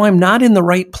I'm not in the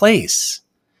right place,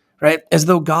 right? As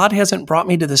though God hasn't brought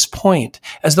me to this point,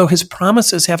 as though his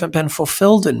promises haven't been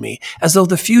fulfilled in me, as though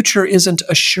the future isn't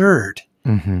assured,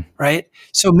 right?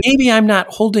 So maybe I'm not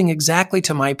holding exactly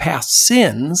to my past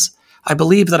sins. I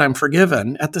believe that I'm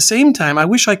forgiven. At the same time, I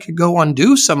wish I could go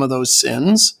undo some of those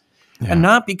sins, and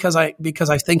not because I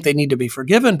think they need to be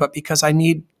forgiven, but because I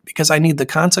need the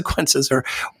consequences, or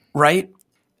right?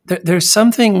 There's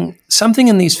something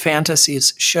in these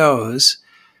fantasies shows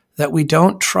that we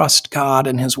don't trust God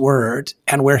and his word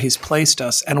and where he's placed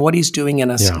us and what he's doing in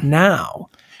us now.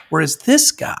 Whereas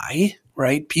this guy,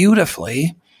 right,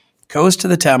 beautifully goes to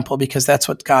the temple because that's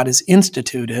what God has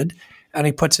instituted, and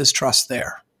he puts his trust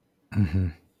there.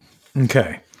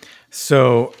 Okay.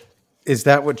 So is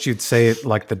that what you'd say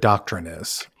like the doctrine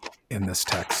is in this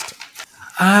text?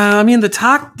 I mean,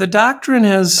 the doctrine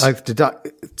has...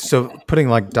 so putting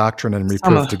like doctrine and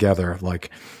reproof together,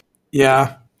 like...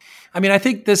 Yeah. I mean, I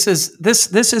think this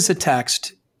is a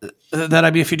text that, I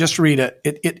mean, if you just read it,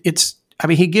 it's, I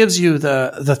mean, he gives you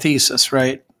the thesis,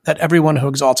 right? That everyone who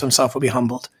exalts himself will be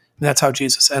humbled. And that's how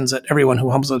Jesus ends it. Everyone who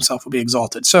humbles himself will be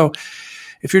exalted. So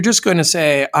if you're just going to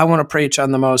say, I want to preach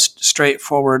on the most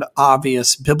straightforward,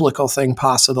 obvious, biblical thing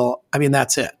possible, I mean,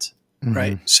 that's it,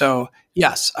 right? So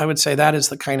yes, I would say that is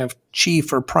the kind of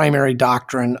chief or primary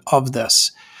doctrine of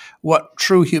this. What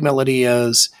true humility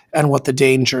is, and what the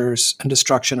dangers and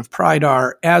destruction of pride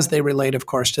are, as they relate, of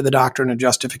course, to the doctrine of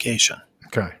justification.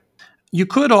 Okay. You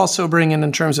could also bring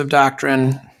in terms of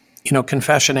doctrine,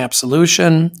 confession,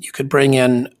 absolution. You could bring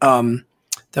in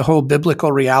the whole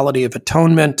biblical reality of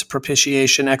atonement,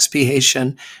 propitiation,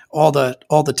 expiation, all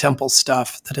the temple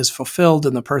stuff that is fulfilled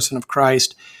in the person of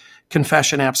Christ.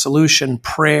 Confession, absolution,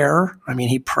 prayer. I mean,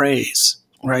 he prays,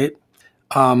 right?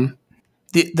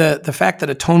 The fact that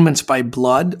atonement's by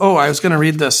blood. Oh, I was going to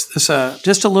read this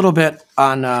just a little bit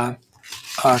on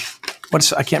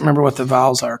I can't remember what the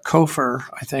vowels are, kofar,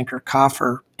 I think, or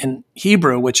kafir in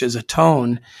Hebrew, which is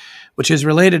atone, which is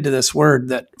related to this word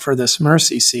that for this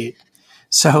mercy seat.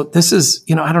 So this is,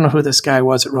 I don't know who this guy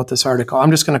was that wrote this article.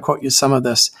 I'm just going to quote you some of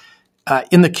this.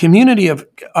 In the community of,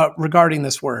 regarding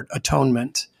this word,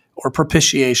 atonement or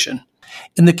propitiation,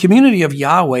 in the community of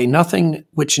Yahweh, nothing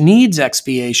which needs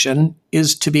expiation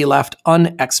is to be left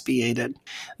unexpiated.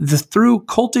 Through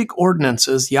cultic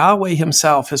ordinances, Yahweh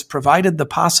himself has provided the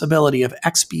possibility of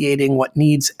expiating what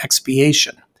needs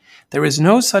expiation. There is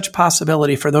no such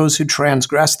possibility for those who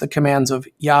transgress the commands of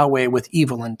Yahweh with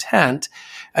evil intent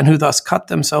and who thus cut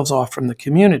themselves off from the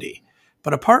community.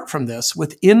 But apart from this,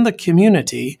 within the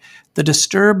community, the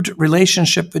disturbed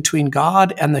relationship between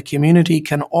God and the community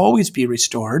can always be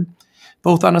restored,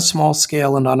 both on a small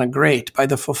scale and on a great, by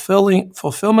the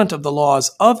fulfillment of the laws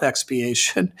of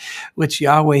expiation, which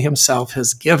Yahweh himself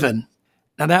has given.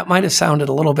 Now, that might have sounded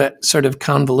a little bit sort of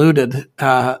convoluted,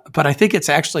 but I think it's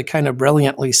actually kind of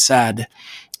brilliantly said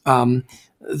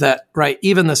that, right,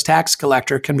 even this tax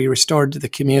collector can be restored to the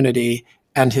community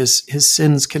and his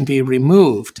sins can be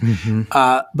removed.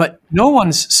 But no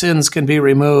one's sins can be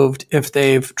removed if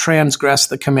they've transgressed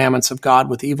the commandments of God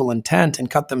with evil intent and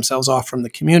cut themselves off from the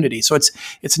community. So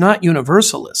it's not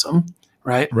universalism,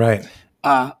 right? Right.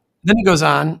 Then he goes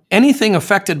on, anything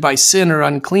affected by sin or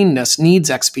uncleanness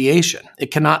needs expiation. It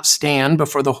cannot stand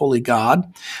before the holy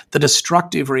God. The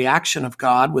destructive reaction of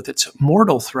God with its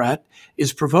mortal threat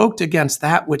is provoked against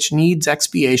that which needs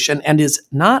expiation and is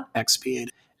not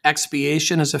expiated.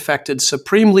 Expiation is effected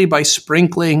supremely by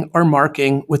sprinkling or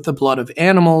marking with the blood of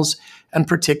animals, and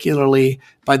particularly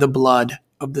by the blood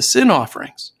of the sin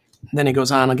offerings. And then he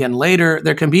goes on again later,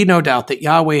 there can be no doubt that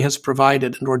Yahweh has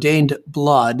provided and ordained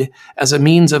blood as a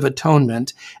means of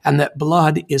atonement, and that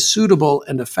blood is suitable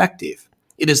and effective.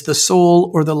 It is the soul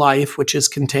or the life which is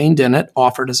contained in it,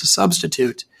 offered as a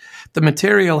substitute. The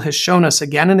material has shown us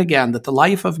again and again that the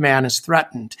life of man is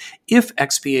threatened if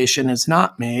expiation is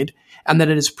not made, and that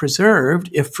it is preserved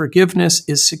if forgiveness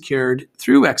is secured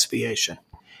through expiation.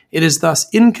 It is thus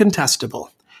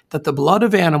incontestable that the blood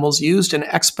of animals used in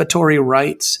expiatory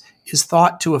rites is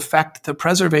thought to affect the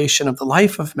preservation of the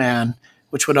life of man,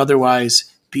 which would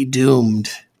otherwise be doomed.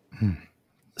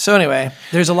 So anyway,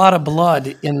 there's a lot of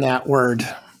blood in that word.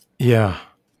 Yeah.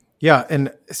 Yeah.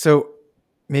 And so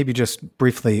maybe just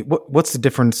briefly, what's the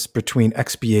difference between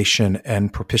expiation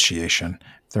and propitiation?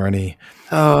 Is there any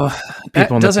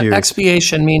people in the pews?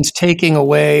 Expiation means taking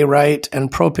away, right?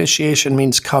 And propitiation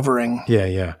means covering. Yeah,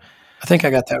 yeah. I think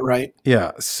I got that right.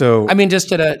 Yeah. So I mean,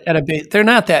 just at a bit, they're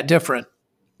not that different.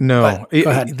 No, go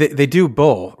ahead. They do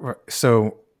both.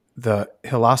 So the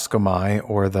hilaskomai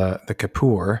or the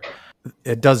kippur,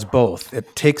 it does both.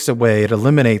 It takes away, it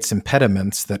eliminates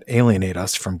impediments that alienate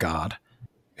us from God.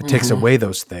 It takes away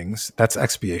those things. That's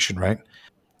expiation, right?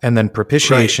 And then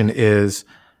propitiation is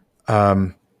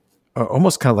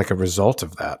almost kind of like a result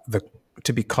of that,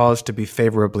 to be caused to be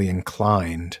favorably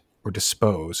inclined or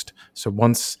disposed. So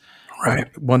once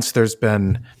there's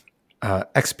been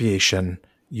expiation,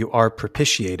 you are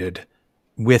propitiated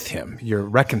with him. You're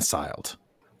reconciled.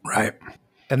 Right.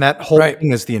 And that whole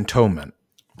thing is the atonement.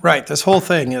 Right. This whole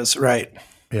thing is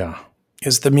Yeah.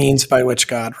 is the means by which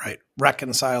God,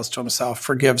 reconciles to himself,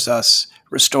 forgives us,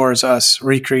 restores us,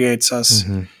 recreates us,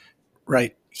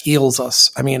 heals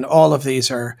us. I mean, all of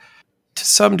these are, to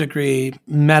some degree,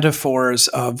 metaphors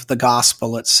of the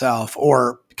gospel itself,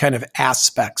 or kind of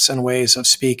aspects and ways of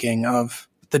speaking of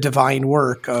the divine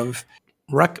work of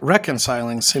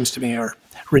reconciling, seems to me, or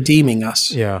redeeming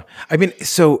us. Yeah. I mean,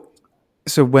 so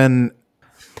when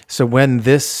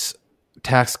this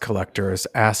tax collector is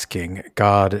asking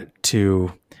God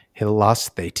to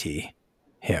hilastheti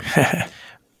him,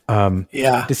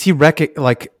 does he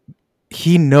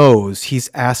he knows he's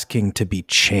asking to be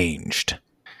changed?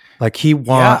 Like he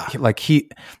wants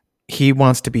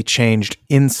to be changed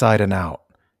inside and out.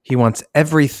 He wants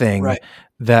everything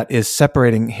that is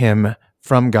separating him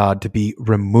from God to be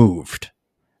removed.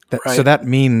 So that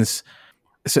means,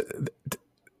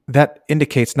 that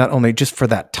indicates not only just for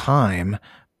that time,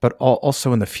 but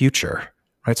also in the future,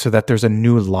 right? So that there's a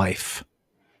new life.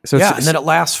 So and then it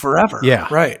lasts forever. Yeah.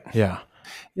 Right. Yeah.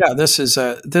 Yeah. This is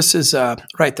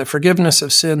right. The forgiveness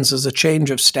of sins is a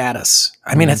change of status.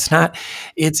 I mean, it's not.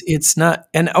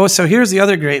 And so here's the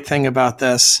other great thing about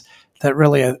this that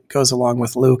really goes along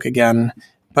with Luke again.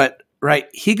 But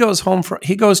he goes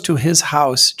to his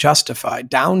house justified,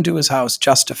 down to his house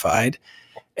justified,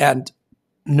 and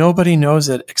nobody knows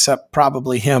it except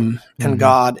probably him and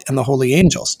God and the holy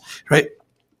angels, right?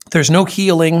 There's no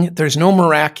healing, there's no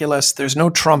miraculous, there's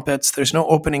no trumpets, there's no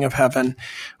opening of heaven,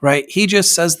 right? He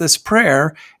just says this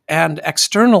prayer, And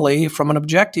externally, from an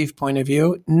objective point of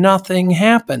view, nothing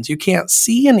happens. You can't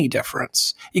see any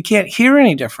difference. You can't hear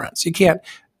any difference. You can't,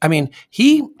 I mean,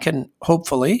 he can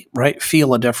hopefully, right,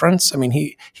 feel a difference. I mean,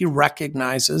 he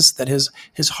recognizes that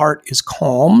his heart is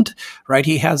calmed, right?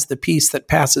 He has the peace that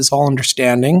passes all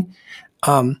understanding.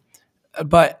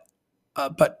 But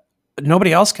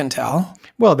nobody else can tell.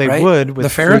 Well, they right? would with the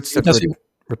fruits of Pharisee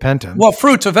repentance. Well,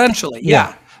 fruits eventually,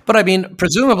 Yeah. But I mean,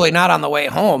 presumably not on the way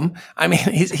home. I mean,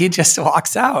 he just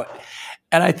walks out.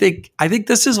 And I think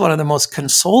this is one of the most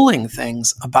consoling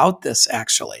things about this,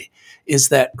 actually, is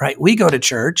that, right, we go to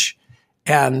church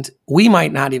and we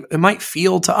might not even, it might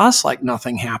feel to us like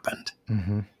nothing happened,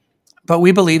 but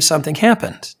we believe something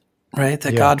happened, right?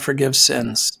 That God forgives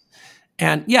sins.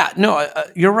 And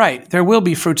you're right. There will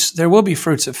be fruits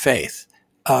of faith,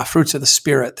 fruits of the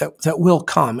Spirit that will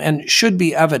come and should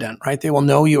be evident, right? They will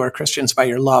know you are Christians by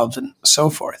your love and so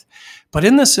forth. But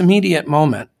in this immediate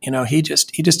moment, he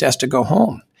just has to go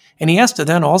home, and he has to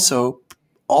then also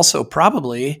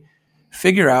probably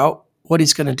figure out what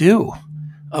he's going to do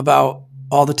about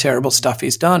all the terrible stuff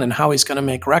he's done, and how he's going to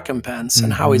make recompense,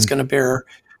 and how he's going to bear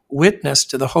witness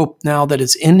to the hope now that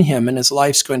is in him, and his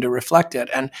life's going to reflect it.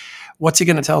 And what's he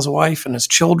going to tell his wife and his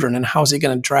children, and how's he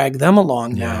going to drag them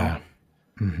along now?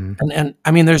 And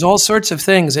I mean, there's all sorts of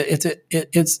things.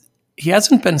 He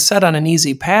hasn't been set on an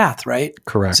easy path, right?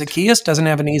 Correct. Zacchaeus doesn't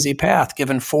have an easy path,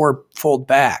 given fourfold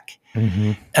back.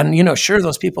 And, sure,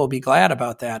 those people will be glad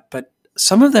about that, but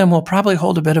some of them will probably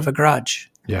hold a bit of a grudge.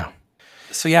 Yeah.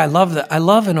 So, I love that. I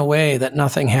love in a way that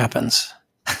nothing happens.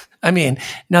 I mean,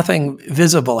 nothing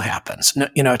visible happens.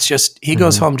 It's just he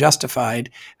goes home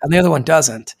justified, and the other one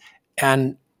doesn't.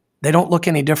 And they don't look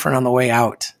any different on the way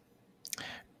out.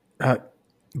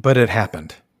 But it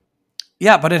happened.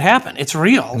 Yeah, but it happened. It's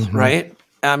real, right?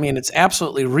 I mean, it's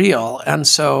absolutely real. And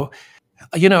so,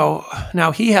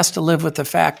 now he has to live with the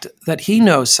fact that he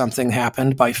knows something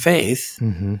happened by faith,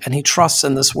 and he trusts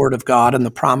in this word of God and the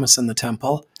promise in the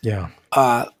temple. Yeah.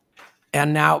 But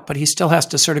he still has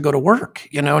to sort of go to work,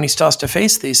 and he still has to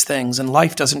face these things, and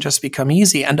life doesn't just become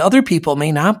easy. And other people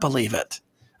may not believe it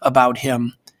about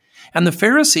him. And the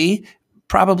Pharisee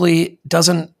probably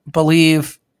doesn't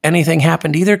believe anything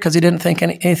happened either, because he didn't think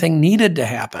anything needed to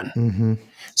happen.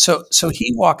 So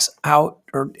he walks out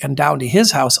and down to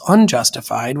his house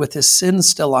unjustified, with his sins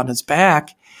still on his back,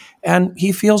 and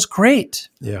he feels great.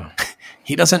 Yeah.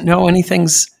 He doesn't know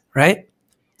anything's right.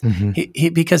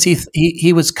 Because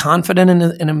he was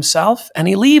confident in himself, and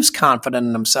he leaves confident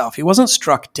in himself. He wasn't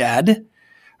struck dead,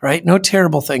 right? No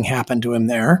terrible thing happened to him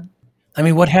there. I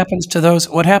mean, what happens to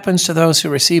those who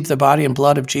receive the body and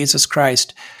blood of Jesus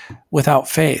Christ without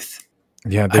faith?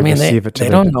 Yeah, they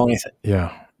don't know anything.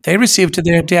 Yeah. They receive to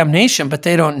their damnation, but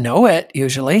they don't know it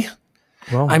usually.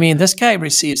 Well, I mean, this guy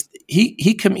receives,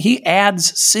 he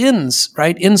adds sins,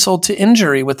 right? Insult to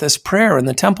injury with this prayer in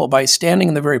the temple by standing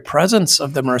in the very presence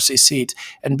of the mercy seat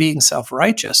and being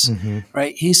self-righteous,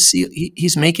 right?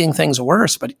 He's making things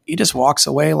worse, but he just walks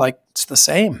away like it's the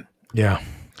same. Yeah.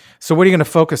 So what are you going to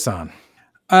focus on?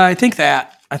 I think I'm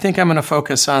going to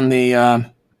focus on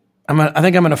the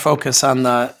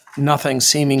nothing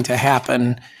seeming to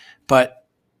happen, but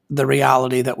the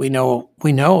reality that we know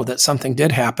that something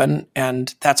did happen,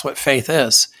 and that's what faith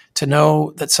is, to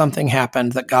know that something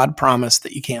happened that God promised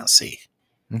that you can't see.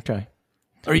 Okay.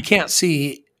 Or you can't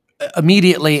see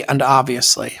immediately and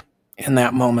obviously in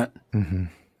that moment.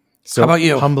 So how about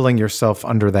you? Humbling yourself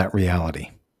under that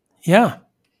reality. Yeah.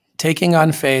 Taking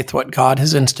on faith what God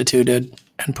has instituted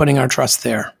and putting our trust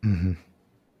there. I'm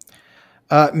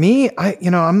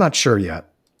not sure yet.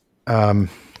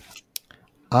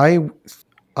 I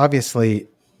obviously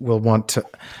will want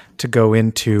to go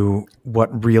into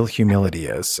what real humility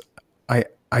is.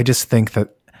 I just think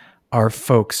that our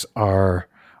folks or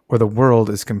the world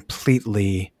is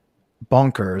completely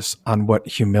bonkers on what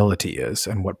humility is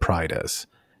and what pride is.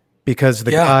 Because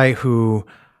the guy who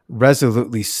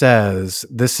resolutely says,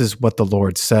 this is what the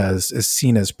Lord says, is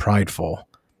seen as prideful.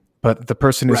 But the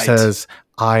person who says,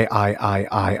 I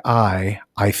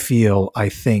feel, I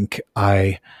think,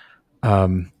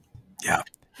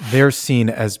 they're seen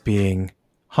as being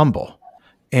humble.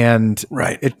 And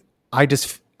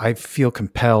I feel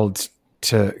compelled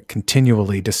to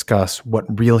continually discuss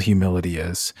what real humility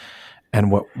is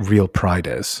and what real pride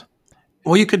is.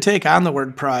 Well, you could take on the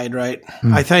word pride, right?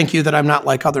 I thank you that I'm not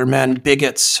like other men,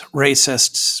 bigots,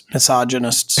 racists,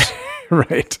 misogynists.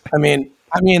 Right. I mean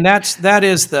that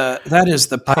is the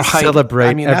pride. I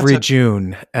celebrate every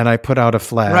June, and I put out a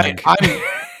flag. Right.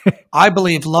 I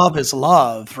believe love is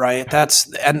love, right?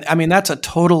 That's a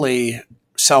totally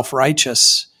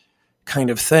self-righteous kind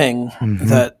of thing Mm-hmm.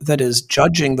 that is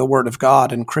judging the Word of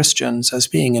God and Christians as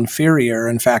being inferior,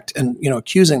 in fact, and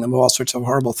accusing them of all sorts of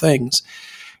horrible things.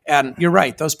 And you're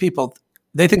right; those people,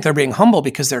 they think they're being humble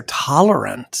because they're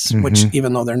tolerant, which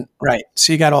even though they're right.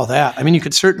 So you got all that. I mean, you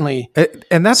could certainly,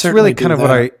 and that's certainly really kind of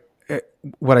that.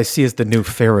 what I see as the new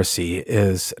Pharisee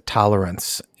is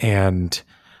tolerance, and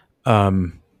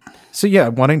so yeah,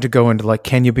 wanting to go into like,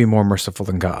 can you be more merciful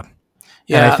than God?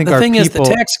 Yeah, and I think the our thing is, the people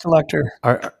tax collector.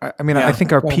 I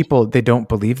think our go ahead. people, they don't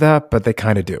believe that, but they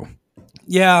kind of do.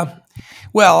 Yeah.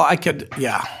 Well,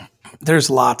 there's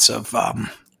lots of,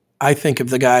 I think of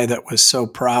the guy that was so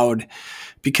proud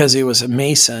because he was a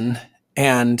Mason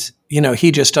and,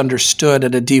 he just understood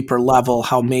at a deeper level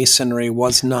how Masonry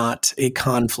was not in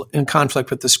conflict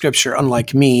with the scripture,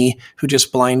 unlike me, who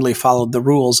just blindly followed the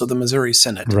rules of the Missouri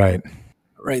Synod. Right.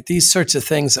 Right. These sorts of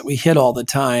things that we hit all the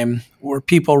time where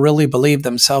people really believe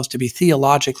themselves to be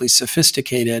theologically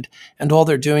sophisticated and all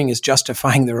they're doing is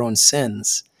justifying their own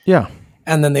sins. Yeah.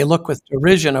 And then they look with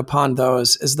derision upon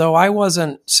those as though I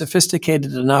wasn't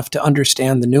sophisticated enough to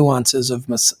understand the nuances of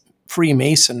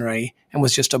Freemasonry and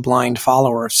was just a blind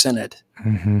follower of Synod.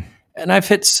 Mm-hmm. And I've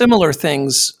hit similar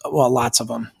things, well, lots of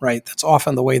them, right? That's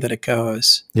often the way that it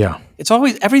goes. Yeah. It's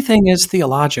always, everything is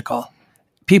theological.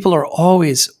 People are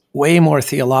always way more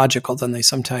theological than they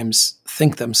sometimes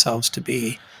think themselves to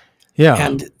be. Yeah.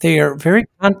 And they are very,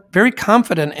 very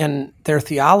confident in their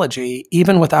theology,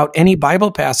 even without any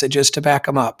Bible passages to back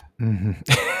them up. Mm-hmm.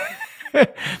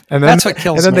 And that's what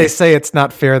kills me. And then they say it's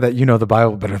not fair that you know the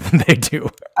Bible better than they do.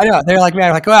 I know. They're like,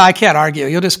 man, well, I can't argue.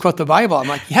 You'll just quote the Bible. I'm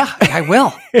like, yeah, I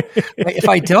will. If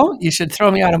I don't, you should throw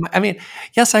me out of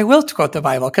yes, I will quote the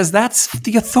Bible because that's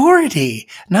the authority,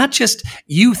 not just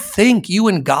you think you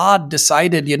and God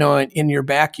decided, in your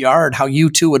backyard how you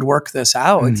two would work this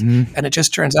out. Mm-hmm. And it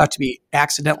just turns out to be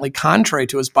accidentally contrary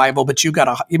to his Bible. But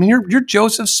you're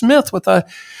Joseph Smith with a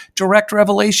direct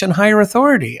revelation, higher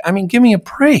authority. Give me a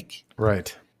break.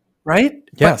 Right. Right?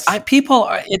 Yes. But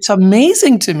it's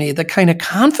amazing to me the kind of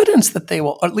confidence that they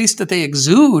will, or at least that they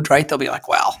exude, right? They'll be like,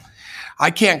 well,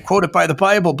 I can't quote it by the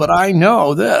Bible, but I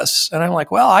know this. And I'm like,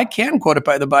 well, I can quote it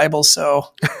by the Bible,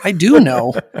 so I do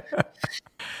know.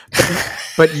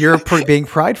 But you're being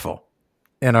prideful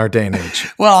in our day and age.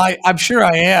 Well, I'm sure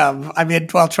I am.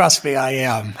 Trust me, I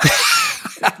am.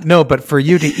 No, but for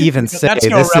you to even say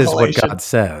this is what God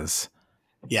says.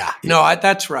 Yeah, no,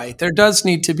 that's right. There does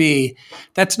need to be,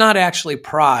 that's not actually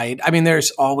pride. There's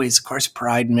always, of course,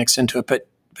 pride mixed into it, but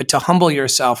to humble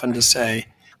yourself and to say,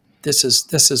 this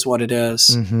is what it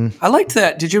is. Mm-hmm. I liked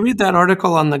that. Did you read that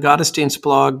article on the Gottesdienst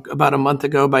blog about a month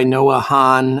ago by Noah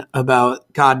Hahn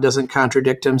about God doesn't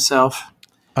contradict himself?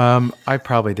 I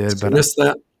probably did, but missed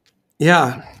that.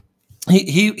 Yeah,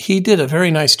 he did a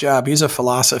very nice job. He's a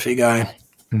philosophy guy,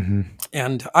 mm-hmm.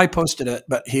 and I posted it,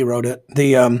 but he wrote it.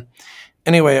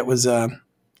 Anyway, it was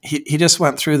he just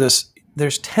went through this.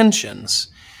 There's tensions,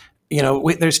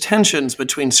 there's tensions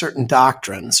between certain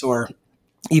doctrines or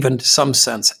even to some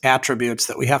sense attributes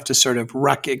that we have to sort of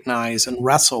recognize and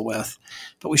wrestle with,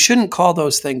 but we shouldn't call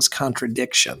those things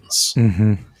contradictions.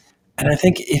 Mm-hmm. And I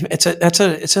think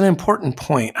it's an important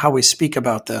point how we speak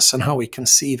about this and how we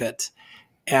conceive it.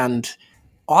 And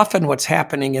often what's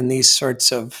happening in these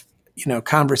sorts of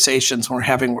conversations we're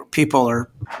having where people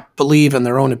believe in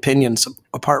their own opinions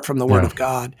apart from the Word of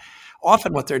God.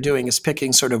 Often what they're doing is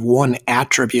picking sort of one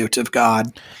attribute of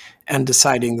God and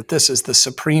deciding that this is the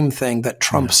supreme thing that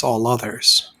trumps all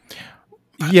others.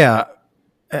 Yeah.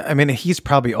 He's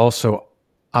probably also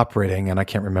operating, and I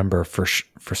can't remember for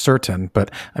certain,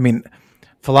 but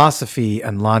philosophy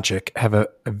and logic have a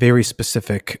very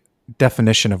specific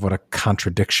definition of what a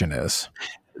contradiction is.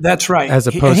 That's right. As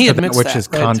opposed to that which is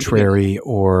contrary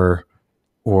or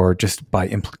just by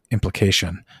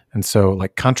implication. And so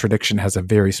like contradiction has a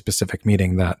very specific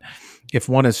meaning that if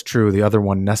one is true, the other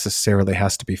one necessarily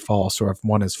has to be false. Or if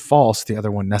one is false, the other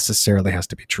one necessarily has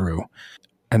to be true.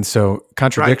 And so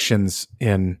contradictions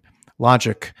in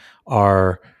logic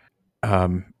are,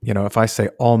 if I say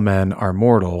all men are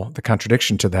mortal, the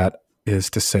contradiction to that is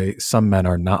to say some men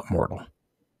are not mortal.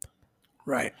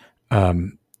 Right.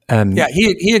 And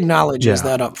he acknowledges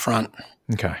that up front.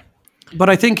 Okay. But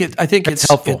I think it's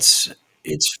helpful.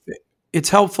 It's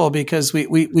helpful because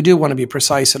we do want to be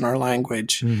precise in our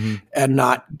language mm-hmm. and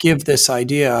not give this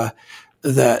idea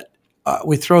that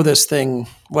we throw this thing.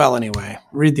 Well, anyway,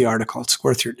 read the article. It's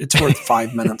worth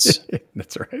 5 minutes.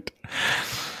 That's right.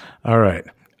 All right.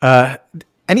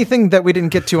 Anything that we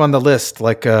didn't get to on the list,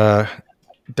 like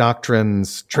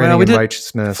doctrines, training in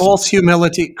righteousness. False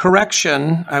humility,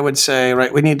 correction, I would say,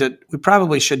 right? We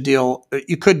probably should you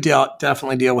could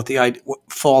definitely deal with what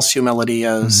false humility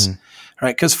is,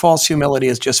 right? Because false humility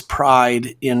is just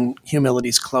pride in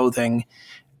humility's clothing.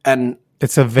 And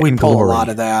it's a vainglory. We pull a lot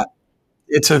of that.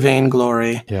 It's a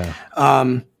vainglory. Yeah.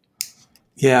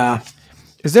 Yeah.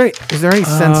 Is there any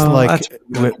sense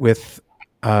with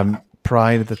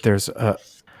pride that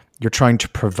you're trying to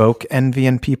provoke envy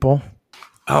in people?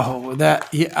 Oh,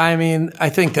 I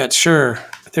think that sure.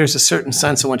 There's a certain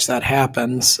sense in which that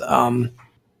happens.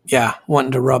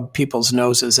 Wanting to rub people's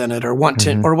noses in it, or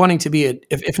wanting to be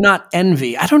if not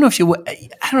envy. I don't know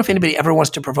if anybody ever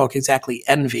wants to provoke exactly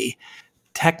envy,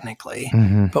 technically,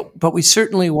 but we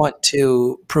certainly want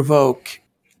to provoke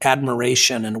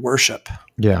admiration and worship.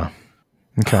 Yeah.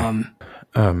 Okay.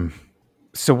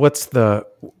 So what's the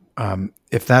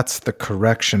if that's the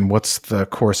correction, what's the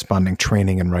corresponding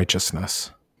training in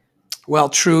righteousness? Well,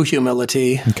 true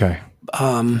humility. Okay.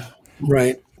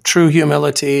 Right. True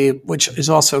humility, which is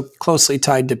also closely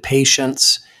tied to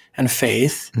patience and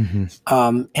faith,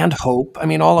 and hope. I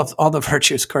mean, all the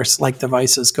virtues, of course, like the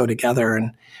vices, go together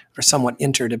and are somewhat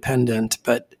interdependent.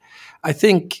 But I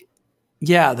think,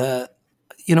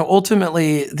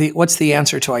 ultimately, what's the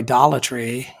answer to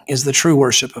idolatry is the true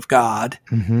worship of God,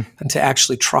 and to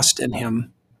actually trust in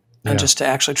Him, and just to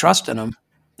actually trust in Him.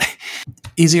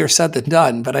 Easier said than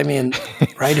done, but I mean,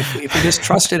 right? If you just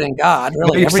trusted in God,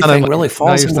 really everything really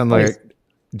falls into place. Like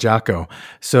Jocko.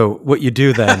 So what you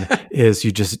do then is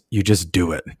you just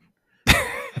do it.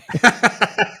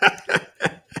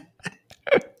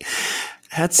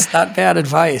 That's not bad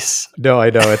advice. No, I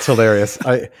know. It's hilarious.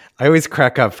 I always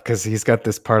crack up because he's got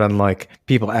this part on, like,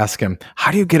 people ask him,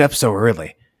 how do you get up so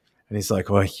early? And he's like,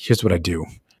 well, here's what I do.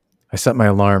 I set my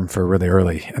alarm for really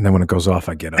early, and then when it goes off,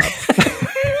 I get up.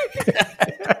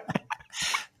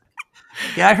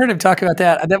 Yeah, I heard him talk about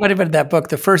that. That might have been that book,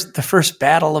 the first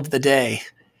battle of the day.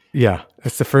 Yeah,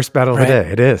 it's the first battle of the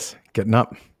day. It is getting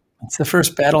up. It's the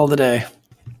first battle of the day.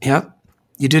 Yep.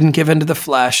 You didn't give into the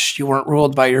flesh. You weren't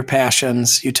ruled by your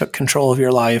passions. You took control of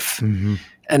your life,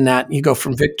 and that you go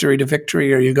from victory to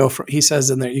victory, or you go from, he says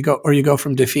in there, you go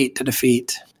from defeat to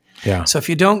defeat. Yeah. So if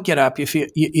you don't get up,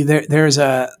 there's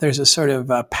a sort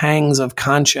of pangs of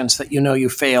conscience that you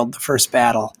failed the first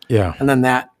battle. Yeah. And then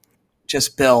that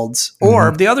just builds.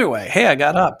 Or the other way, hey, I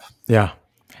got up. Yeah.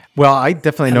 Well, I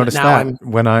definitely noticed that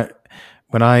when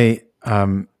I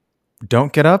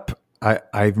don't get up,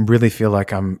 I really feel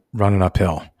like I'm running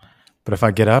uphill. But if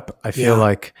I get up, I feel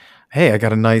like, hey, I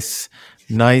got a nice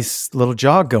little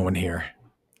jog going here.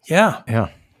 Yeah. Yeah.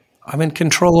 I'm in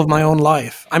control of my own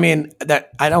life. I mean, that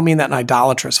I don't mean that in an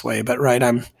idolatrous way, but right,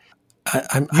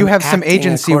 you have some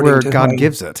agency where God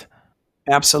gives it.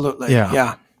 Absolutely.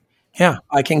 Yeah. Yeah.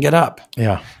 I can get up.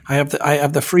 Yeah. I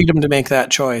have the freedom to make that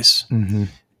choice.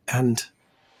 And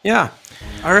yeah.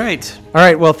 All right.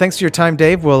 Well, thanks for your time,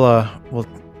 Dave. We'll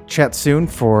chat soon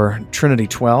for Trinity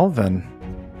 12 and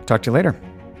talk to you later.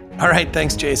 All right.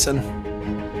 Thanks, Jason.